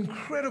to this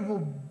incredible,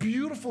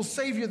 beautiful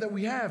Savior that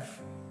we have.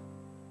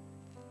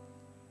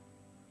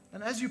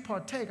 And as you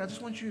partake, I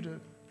just want you to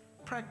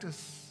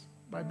practice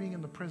by being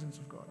in the presence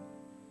of God.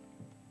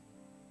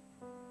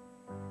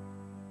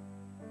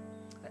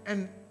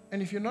 And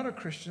if you're not a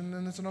Christian,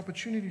 then it's an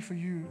opportunity for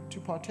you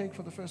to partake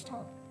for the first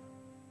time.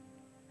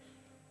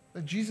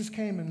 That Jesus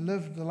came and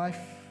lived the life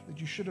that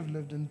you should have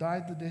lived and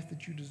died the death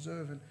that you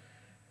deserve. And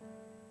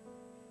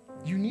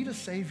you need a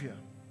Savior.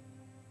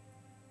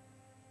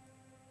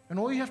 And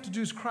all you have to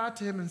do is cry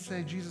to him and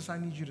say, Jesus, I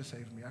need you to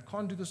save me. I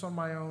can't do this on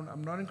my own.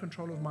 I'm not in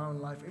control of my own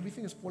life.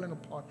 Everything is falling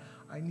apart.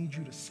 I need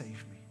you to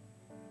save me.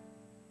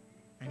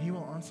 And he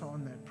will answer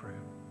on that prayer.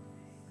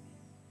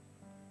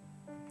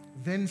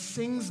 Then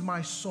sings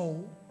my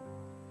soul,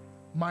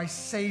 my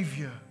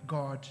Savior,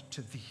 God,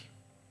 to thee.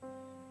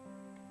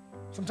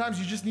 Sometimes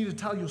you just need to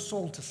tell your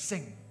soul to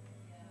sing.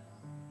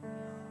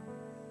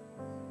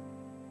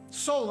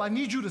 Soul, I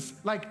need you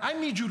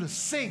to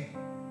sing.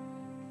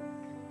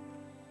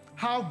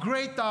 How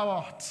great thou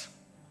art.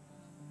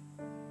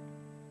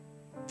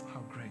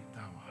 How great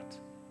thou art.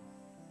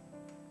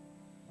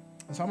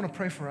 And so I'm going to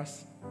pray for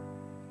us.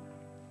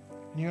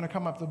 And you're going to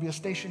come up. There'll be a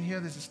station here.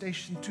 There's a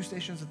station, 2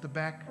 stations at the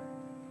back.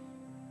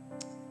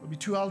 There'll be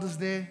 2 elders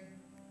there.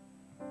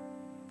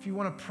 If you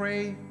want to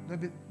pray, they'll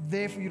be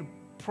there for you to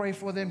pray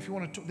for them. If you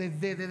want to, they're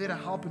there to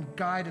help and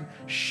guide and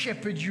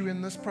shepherd you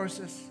in this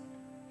process.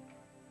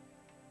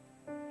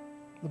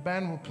 The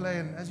band will play,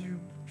 and as you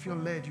feel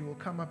led, you will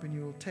come up and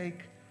you will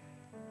take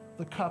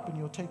the cup and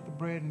you'll take the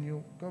bread and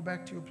you'll go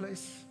back to your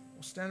place.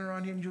 Or stand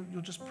around here and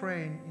you'll just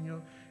pray.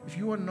 And if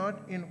you are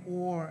not in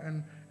awe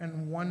and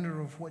wonder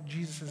of what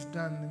Jesus has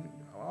done, then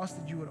I ask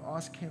that you would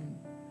ask him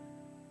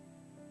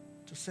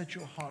to set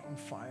your heart on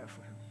fire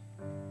for him.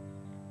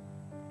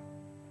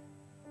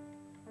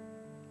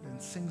 Then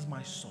sings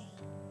my soul.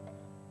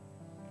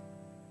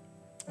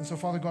 And so,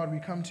 Father God, we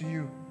come to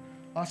you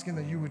asking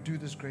that you would do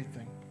this great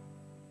thing.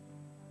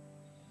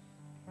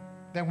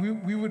 That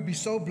we would be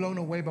so blown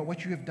away by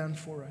what you have done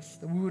for us.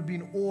 That we would be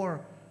in awe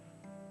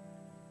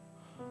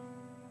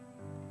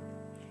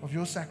of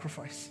your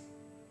sacrifice.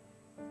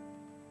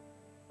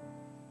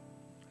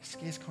 I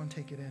scarce can't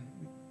take it in.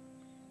 We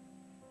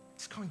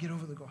just can't get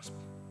over the gospel.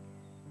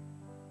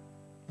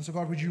 And so,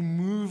 God, would you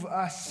move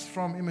us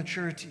from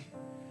immaturity?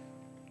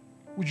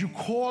 Would you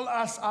call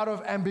us out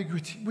of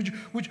ambiguity? Would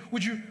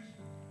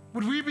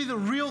we be the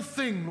real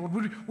thing, Lord?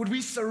 Would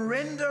we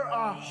surrender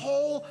our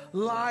whole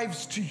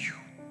lives to you?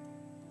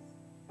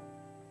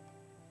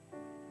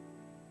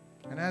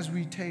 And as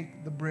we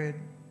take the bread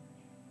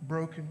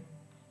broken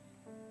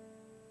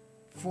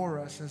for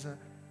us as a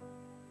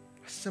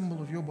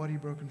symbol of your body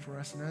broken for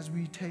us, and as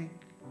we take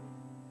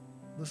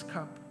this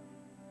cup,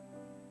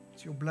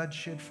 it's your blood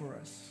shed for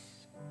us,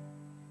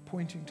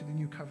 pointing to the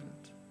new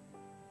covenant,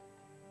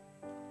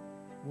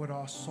 would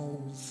our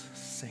souls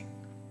sing.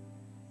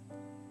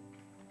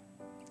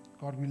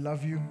 God, we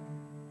love you.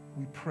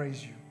 We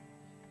praise you.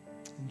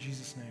 In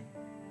Jesus' name.